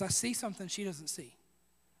 It's because I see something she doesn't see.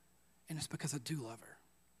 And it's because I do love her.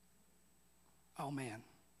 Oh, man.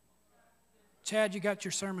 Chad, you got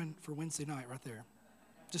your sermon for Wednesday night right there.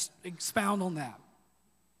 Just expound on that.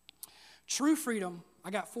 True freedom,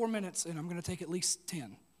 I got 4 minutes and I'm going to take at least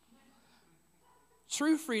 10.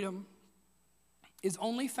 True freedom is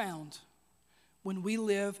only found when we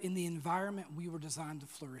live in the environment we were designed to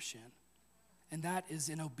flourish in. And that is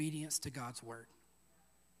in obedience to God's word.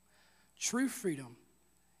 True freedom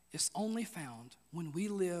is only found when we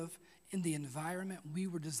live in the environment we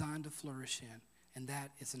were designed to flourish in. And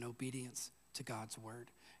that is in obedience to God's word.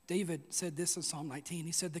 David said this in Psalm 19.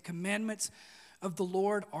 He said, the commandments of the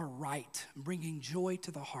Lord are right, bringing joy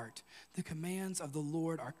to the heart. The commands of the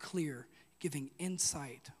Lord are clear, giving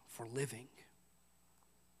insight for living.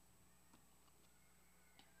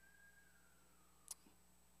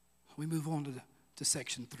 We move on to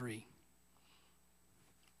section 3.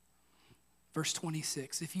 Verse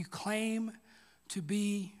 26. If you claim to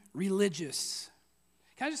be religious,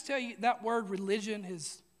 can I just tell you that word religion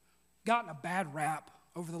has gotten a bad rap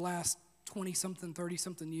over the last 20-something,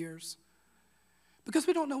 30-something years because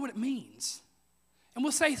we don't know what it means. And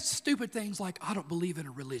we'll say stupid things like, I don't believe in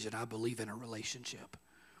a religion, I believe in a relationship.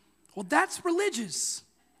 Well, that's religious,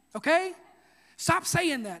 okay? Stop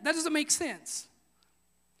saying that. That doesn't make sense.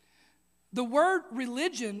 The word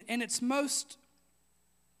religion in its most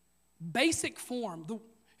basic form,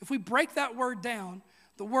 if we break that word down,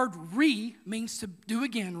 the word means to do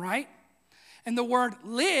again, right? And the word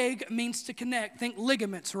means to connect. Think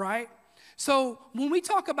ligaments, right? So when we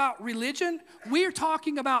talk about religion, we're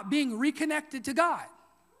talking about being reconnected to God.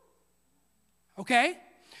 Okay?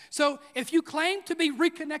 So if you claim to be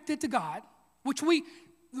reconnected to God, the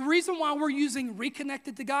reason why we're using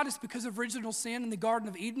reconnected to God is because of original sin in the Garden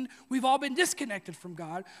of Eden. We've all been disconnected from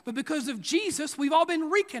God. But because of Jesus, we've all been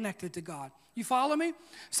reconnected to God. You follow me?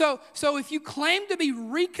 So if you claim to be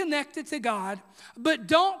reconnected to God, but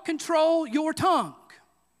don't control your tongue,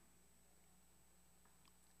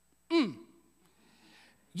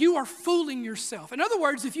 you are fooling yourself. In other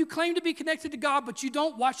words, if you claim to be connected to God, but you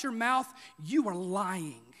don't watch your mouth, you are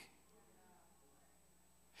lying.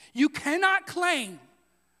 You cannot claim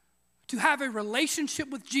to have a relationship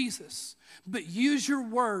with Jesus, but use your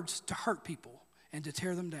words to hurt people and to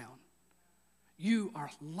tear them down. You are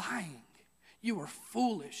lying. You are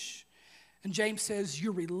foolish. And James says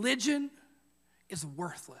your religion is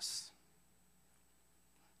worthless.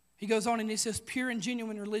 He goes on and he says, pure and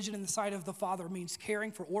genuine religion in the sight of the Father means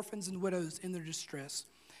caring for orphans and widows in their distress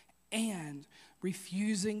and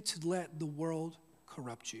refusing to let the world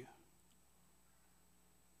corrupt you.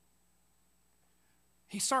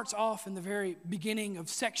 He starts off in the very beginning of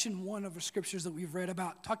section 1 of the scriptures that we've read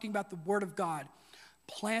about, talking about the word of God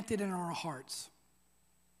planted in our hearts.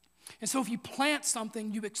 And so if you plant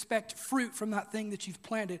something, you expect fruit from that thing that you've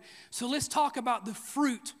planted. So let's talk about the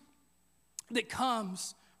fruit that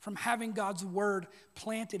comes from having God's word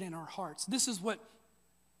planted in our hearts. This is what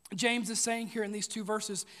James is saying here in these 2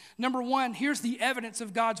 verses. Number 1, here's the evidence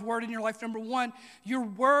of God's word in your life. Number 1, your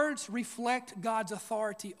words reflect God's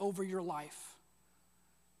authority over your life.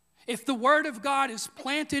 If the word of God is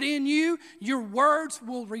planted in you, your words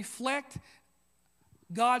will reflect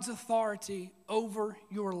God's authority over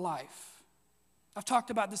your life. I've talked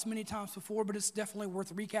about this many times before, but it's definitely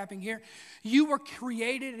worth recapping here. You were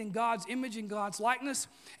created in God's image and God's likeness,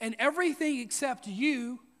 and everything except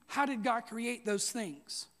you, how did God create those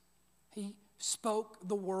things? He spoke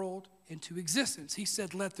the world into existence. He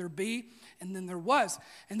said, let there be, and then there was.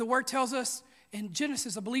 And the word tells us in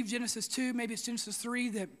Genesis, I believe Genesis 2, maybe it's Genesis 3,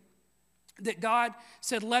 that God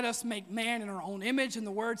said, let us make man in our own image. And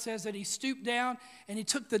the word says that he stooped down and he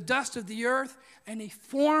took the dust of the earth and he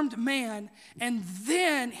formed man, and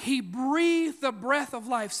then he breathed the breath of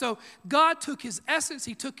life. So God took his essence,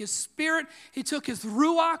 he took his spirit, he took his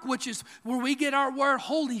ruach, which is where we get our word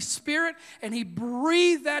Holy Spirit, and he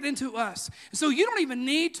breathed that into us. So you don't even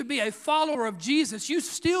need to be a follower of Jesus. You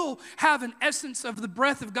still have an essence of the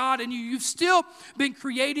breath of God in you. You've still been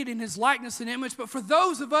created in his likeness and image. But for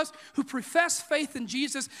those of us who profess faith in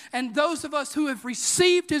Jesus, and those of us who have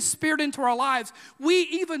received his spirit into our lives, we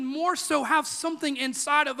even more so have something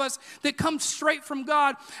inside of us that comes straight from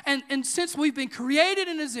God. And since we've been created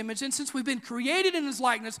in his image, and since we've been created in his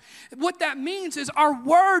likeness, what that means is our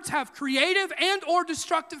words have creative and or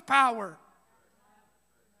destructive power.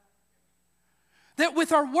 That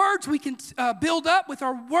with our words we can build up, with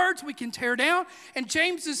our words we can tear down. And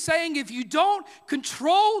James is saying if you don't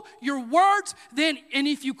control your words, then, and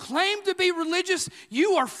if you claim to be religious,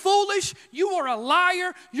 you are foolish, you are a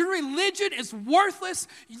liar, your religion is worthless.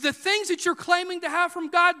 The things that you're claiming to have from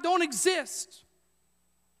God don't exist.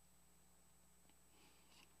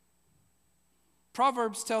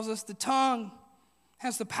 Proverbs tells us the tongue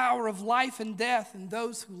has the power of life and death, and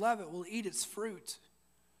those who love it will eat its fruit.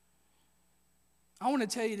 I want to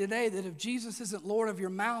tell you today that if Jesus isn't Lord of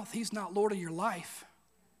your mouth, he's not Lord of your life.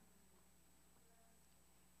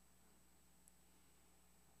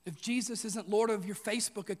 If Jesus isn't Lord of your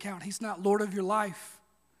Facebook account, he's not Lord of your life.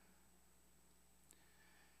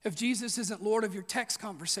 If Jesus isn't Lord of your text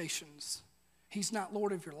conversations, he's not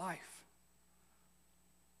Lord of your life.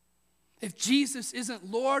 If Jesus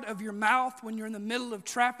isn't Lord of your mouth when you're in the middle of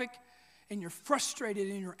traffic and you're frustrated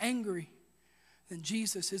and you're angry, then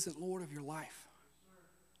Jesus isn't Lord of your life.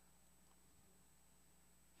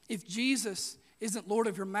 If Jesus isn't Lord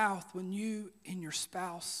of your mouth when you and your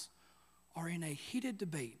spouse are in a heated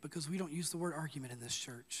debate, because we don't use the word argument in this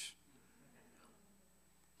church,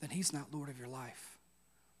 then he's not Lord of your life.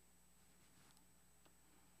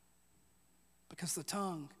 Because the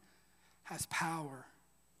tongue has power,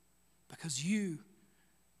 because you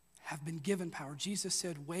have been given power. Jesus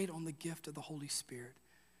said, wait on the gift of the Holy Spirit,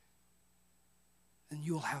 and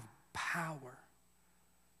you'll have power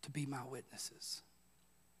to be my witnesses.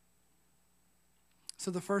 So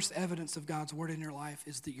the first evidence of God's word in your life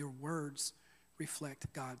is that your words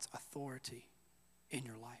reflect God's authority in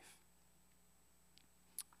your life.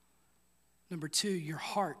 Number 2, your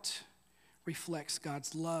heart reflects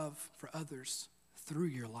God's love for others through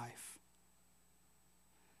your life.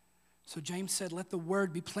 So James said, let the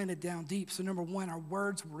word be planted down deep. So number 1, our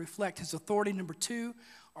words will reflect his authority. Number 2,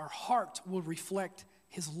 our heart will reflect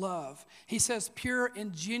his love. He says pure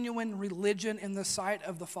and genuine religion in the sight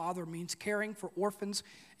of the Father means caring for orphans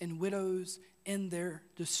and widows in their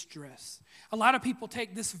distress. A lot of people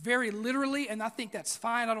take this very literally, and I think that's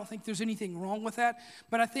fine. I don't think there's anything wrong with that.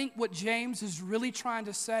 But I think what James is really trying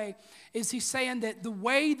to say is he's saying that the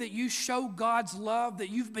way that you show God's love, that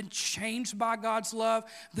you've been changed by God's love,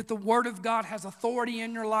 that the Word of God has authority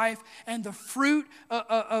in your life, and the fruit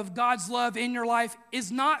of God's love in your life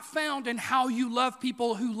is not found in how you love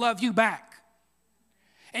people who love you back.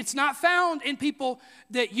 It's not found in people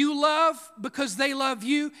that you love because they love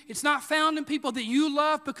you. It's not found in people that you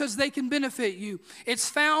love because they can benefit you. It's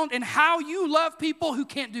found in how you love people who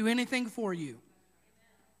can't do anything for you.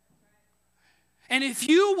 And if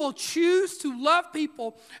you will choose to love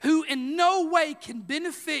people who in no way can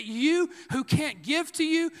benefit you, who can't give to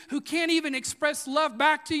you, who can't even express love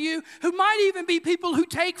back to you, who might even be people who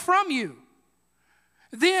take from you,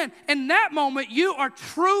 then in that moment you are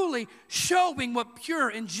truly showing what pure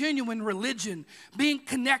and genuine religion, being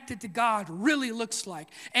connected to God, really looks like.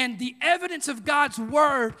 And the evidence of God's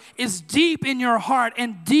word is deep in your heart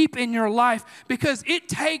and deep in your life, because it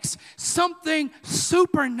takes something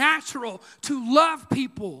supernatural to love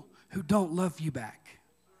people who don't love you back.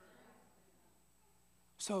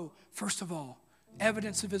 So first of all,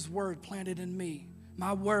 evidence of his word planted in me.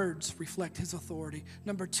 My words reflect his authority.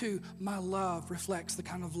 Number 2, my love reflects the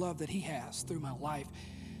kind of love that he has through my life.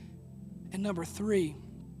 And number 3,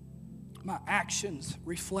 my actions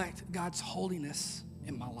reflect God's holiness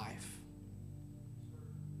in my life.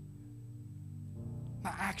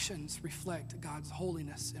 My actions reflect God's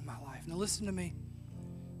holiness in my life. Now listen to me.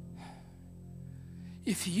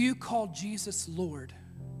 If you call Jesus Lord,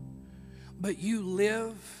 but you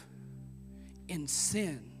live in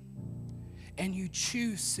sin, and you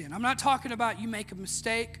choose sin. I'm not talking about you make a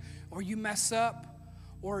mistake or you mess up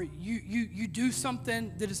or you do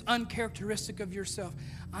something that is uncharacteristic of yourself.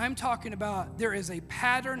 I'm talking about there is a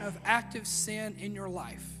pattern of active sin in your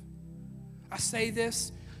life. I say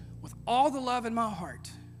this with all the love in my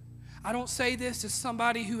heart. I don't say this as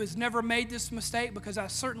somebody who has never made this mistake, because I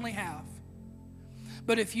certainly have.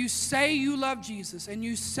 But if you say you love Jesus and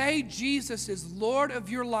you say Jesus is Lord of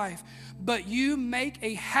your life, but you make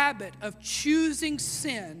a habit of choosing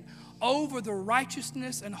sin over the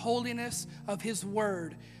righteousness and holiness of His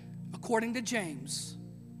Word, according to James,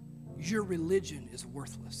 your religion is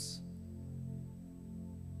worthless.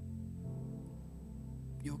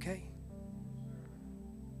 You okay?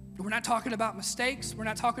 We're not talking about mistakes. We're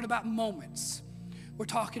not talking about moments. We're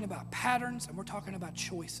talking about patterns, and we're talking about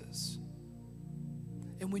choices.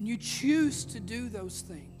 And when you choose to do those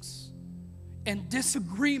things in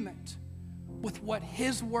disagreement with what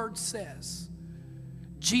His Word says,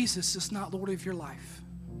 Jesus is not Lord of your life.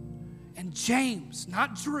 And James,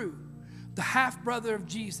 not Drew, the half-brother of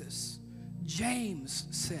Jesus, James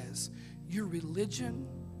says, your religion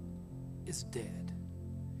is dead.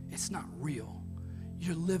 It's not real.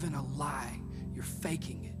 You're living a lie. You're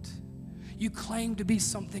faking it. You claim to be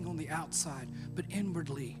something on the outside, but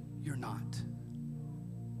inwardly, you're not.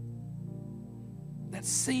 That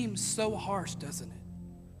seems so harsh, doesn't it?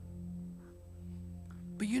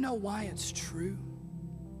 But you know why it's true?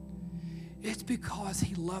 It's because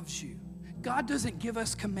He loves you. God doesn't give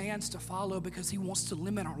us commands to follow because He wants to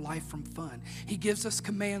limit our life from fun. He gives us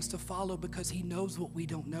commands to follow because He knows what we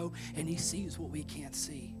don't know, and He sees what we can't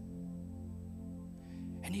see.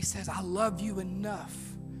 And He says, I love you enough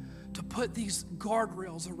to put these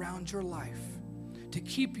guardrails around your life to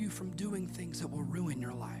keep you from doing things that will ruin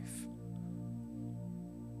your life.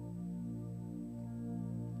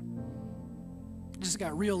 It just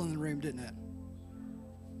got real in the room, didn't it?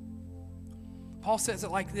 Paul says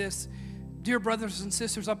it like this: dear brothers and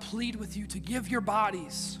sisters, I plead with you to give your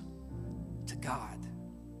bodies to God.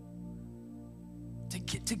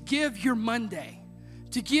 To give your Monday,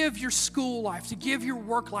 to give your school life, to give your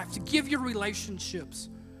work life, to give your relationships,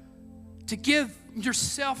 to give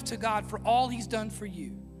yourself to God for all He's done for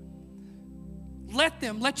you.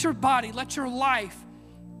 Let your body, let your life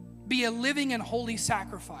be a living and holy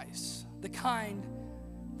sacrifice, the kind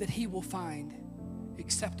that He will find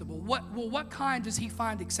acceptable. What kind does He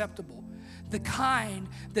find acceptable? The kind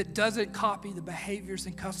that doesn't copy the behaviors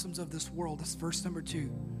and customs of this world. That's verse number 2.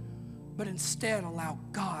 But instead allow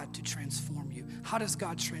God to transform you. How does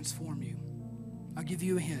God transform you? I'll give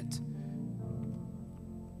you a hint.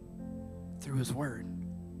 Through His Word.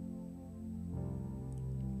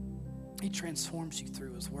 He transforms you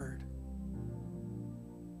through His Word.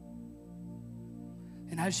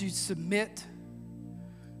 And as you submit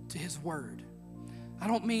to His Word, I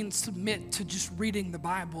don't mean submit to just reading the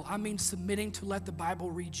Bible. I mean submitting to let the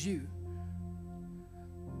Bible read you.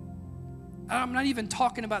 I'm not even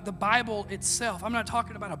talking about the Bible itself. I'm not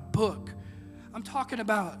talking about a book. I'm talking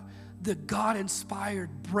about the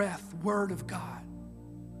God-inspired breath, Word of God.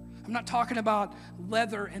 I'm not talking about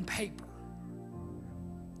leather and paper.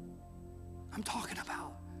 I'm talking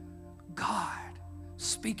about God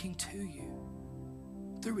speaking to you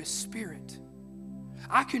through His Spirit.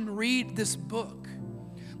 I can read this book,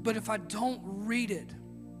 but if I don't read it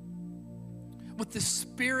with the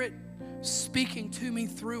Spirit speaking to me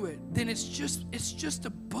through it, then it's just a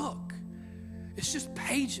book. It's just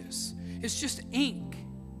pages. It's just ink.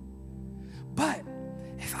 But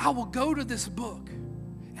if I will go to this book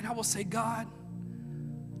and I will say, God,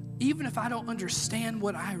 even if I don't understand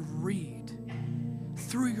what I read,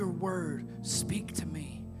 through your Word, speak to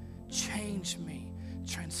me, change me,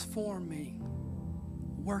 transform me,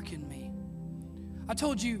 work in me. I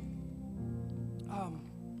told you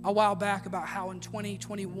a while back about how in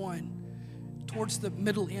 2021, towards the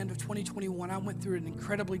middle end of 2021, I went through an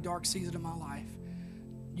incredibly dark season of my life.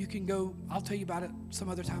 You can go, I'll tell you about it some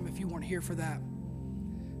other time if you weren't here for that.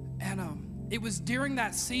 And it was during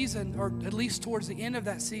that season, or at least towards the end of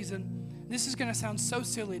that season, this is going to sound so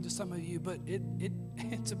silly to some of you, but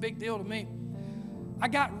it's a big deal to me. I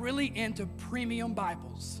got really into premium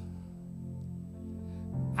Bibles.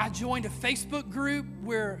 I joined a Facebook group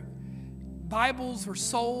where Bibles were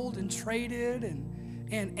sold and traded,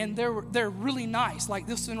 and they're really nice, like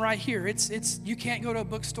this one right here. It's you can't go to a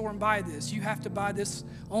bookstore and buy this. You have to buy this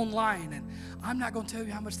online, and I'm not going to tell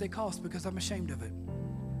you how much they cost because I'm ashamed of it.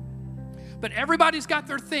 But everybody's got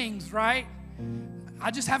their things, right? I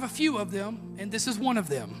just have a few of them, and this is one of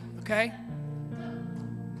them, okay?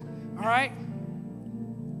 All right?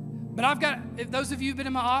 But I've got, if those of you who've been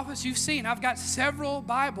in my office, you've seen, I've got several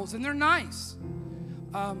Bibles, and they're nice.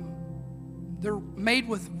 They're made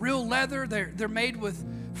with real leather. They're made with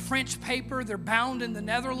French paper. They're bound in the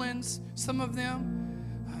Netherlands, some of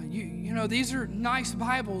them. You know, these are nice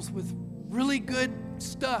Bibles with really good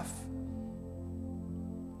stuff.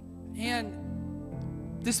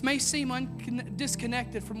 And this may seem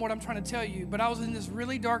disconnected from what I'm trying to tell you, but I was in this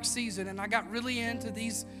really dark season, and I got really into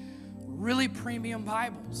these really premium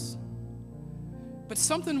Bibles. But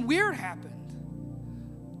something weird happened.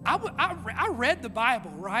 I read the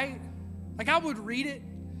Bible, right? Like, I would read it.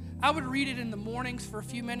 I would read it in the mornings for a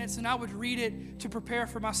few minutes, and I would read it to prepare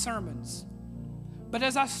for my sermons. But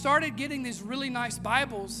as I started getting these really nice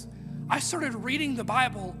Bibles, I started reading the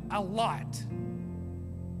Bible a lot.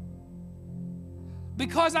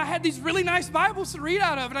 Because I had these really nice Bibles to read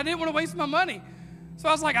out of, and I didn't want to waste my money. So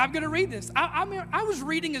I was like, I'm going to read this. I was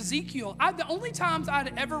reading Ezekiel. The only times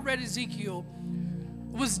I'd ever read Ezekiel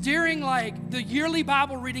was during like the yearly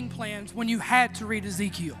Bible reading plans when you had to read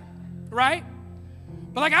Ezekiel, right?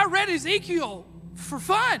 But like, I read Ezekiel for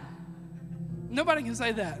fun. Nobody can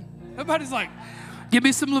say that. Nobody's like, give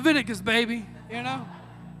me some Leviticus, baby, you know?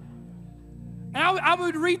 And I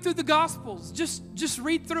would read through the Gospels, just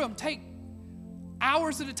read through them, take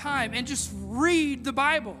hours at a time and just read the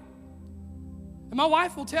Bible. And my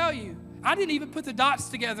wife will tell you, I didn't even put the dots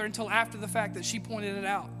together until after the fact that she pointed it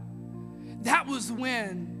out. That was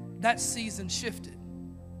when that season shifted.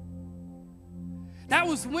 That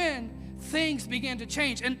was when things began to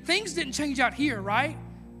change. And things didn't change out here, right?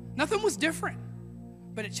 Nothing was different,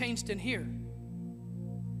 but it changed in here.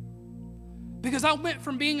 Because I went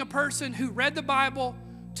from being a person who read the Bible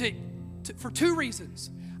for two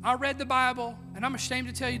reasons. I read the Bible, and I'm ashamed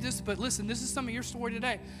to tell you this, but listen, this is some of your story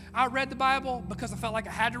today. I read the Bible because I felt like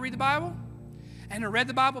I had to read the Bible, and I read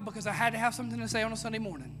the Bible because I had to have something to say on a Sunday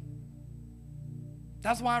morning.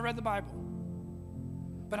 That's why I read the Bible.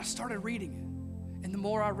 But I started reading it, and the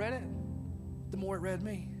more I read it, the more it read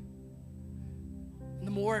me. And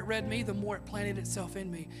the more it read me, the more it planted itself in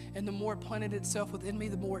me. And the more it planted itself within me,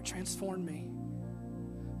 the more it transformed me.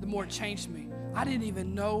 The more it changed me. I didn't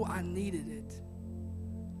even know I needed it.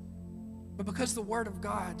 But because the Word of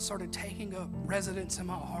God started taking up residence in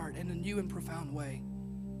my heart in a new and profound way,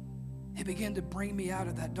 it began to bring me out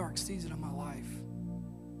of that dark season of my life.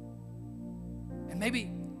 And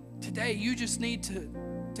maybe today you just need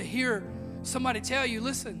to hear somebody tell you,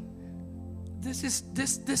 listen, this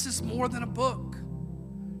is more than a book.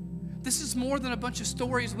 This is more than a bunch of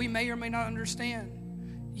stories we may or may not understand.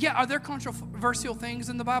 Yeah, are there controversial things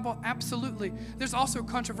in the Bible? Absolutely. There's also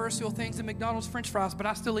controversial things in McDonald's French fries, but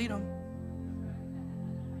I still eat them.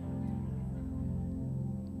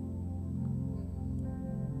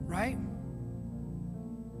 Right?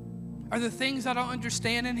 Are there things I don't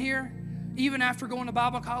understand in here, even after going to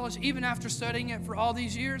Bible college, even after studying it for all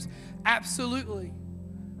these years? Absolutely.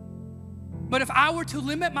 But if I were to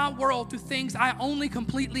limit my world to things I only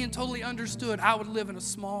completely and totally understood, I would live in a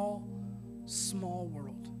small, small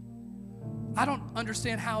world. I don't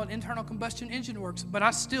understand how an internal combustion engine works, but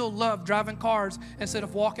I still love driving cars instead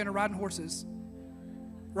of walking or riding horses.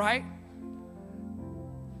 Right?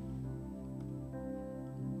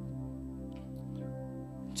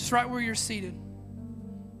 Just right where you're seated.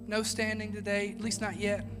 No standing today, at least not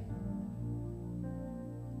yet.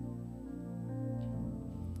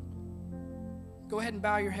 Go ahead and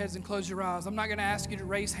bow your heads and close your eyes. I'm not going to ask you to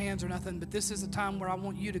raise hands or nothing, but this is a time where I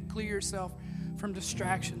want you to clear yourself from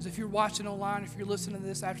distractions. If you're watching online, if you're listening to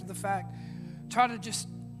this after the fact, try to just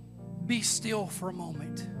be still for a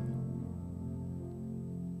moment.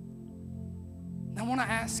 I want to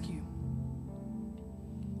ask you,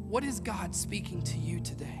 what is God speaking to you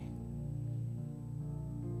today?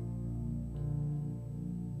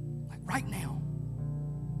 Like right now.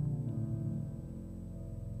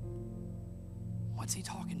 What's he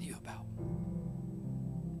talking to you about?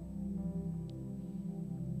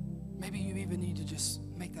 Maybe you even need to just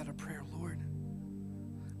make that a prayer. Lord,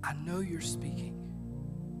 I know you're speaking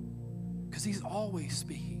because he's always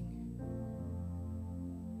speaking,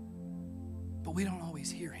 but we don't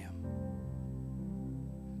always hear him.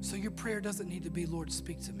 So your prayer doesn't need to be, Lord,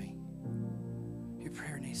 speak to me. Your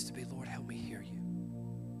prayer needs to be, Lord, help me hear you.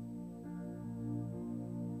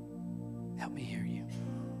 Help me hear you.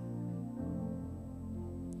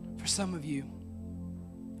 For some of you,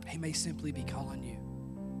 he may simply be calling you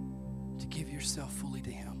to give yourself fully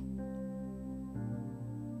to him,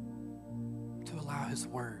 to allow his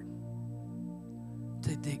word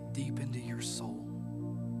to dig deep into your soul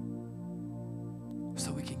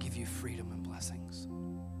so we can give you freedom and blessings.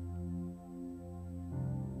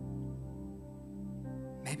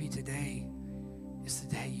 Maybe today is the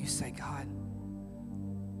day you say, God,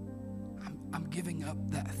 I'm giving up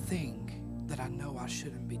that thing that I know I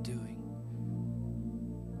shouldn't be doing.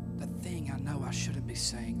 That thing I know I shouldn't be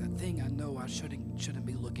saying. That thing I know I shouldn't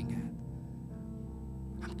be looking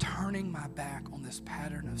at. I'm turning my back on this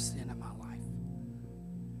pattern of sin in my life.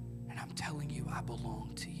 And I'm telling you, I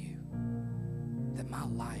belong to you. That my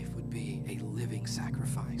life would be a living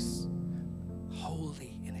sacrifice,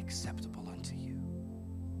 holy and acceptable unto you.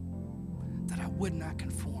 That I would not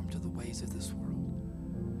conform to the ways of this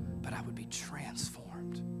world, but I would be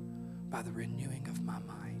transformed by the renewing of my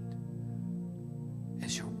mind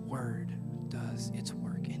as your word does its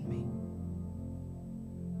work in me.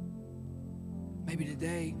 Maybe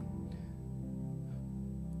today,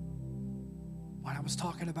 when I was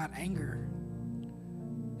talking about anger,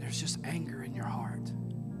 there's just anger in your heart.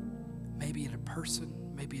 Maybe at a person,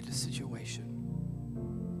 maybe at a situation.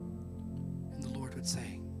 And the Lord would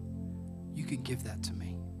say, you can give that to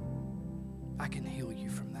me. I can heal you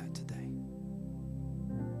from that today.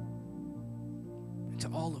 And to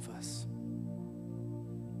all of us,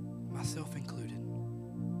 myself included,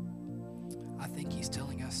 I think he's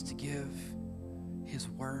telling us to give his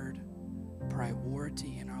word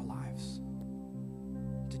priority in our lives,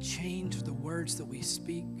 to change the words that we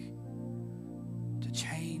speak, to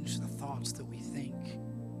change the thoughts that we think,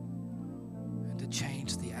 and to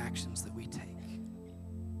change the actions that we take,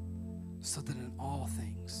 so that in all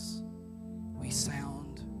things we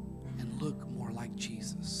sound and look more like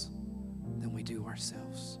Jesus than we do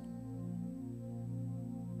ourselves.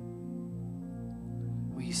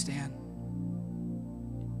 Will you stand?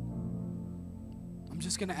 I'm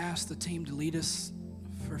just going to ask the team to lead us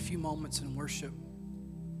for a few moments in worship.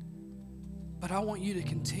 But I want you to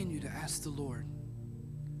continue to ask the Lord,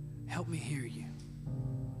 help me hear you.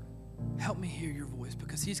 Help me hear your voice,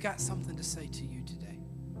 because he's got something to say to you today.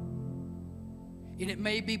 And it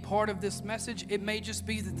may be part of this message. It may just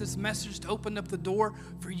be that this message opened up the door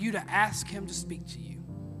for you to ask him to speak to you.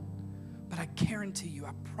 But I guarantee you,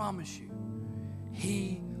 I promise you,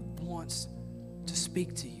 he wants to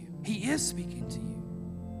speak to you. He is speaking to you.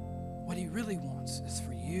 What he really wants is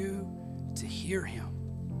for you to hear him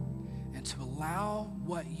and to allow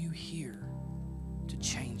what you hear to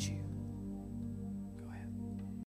change you.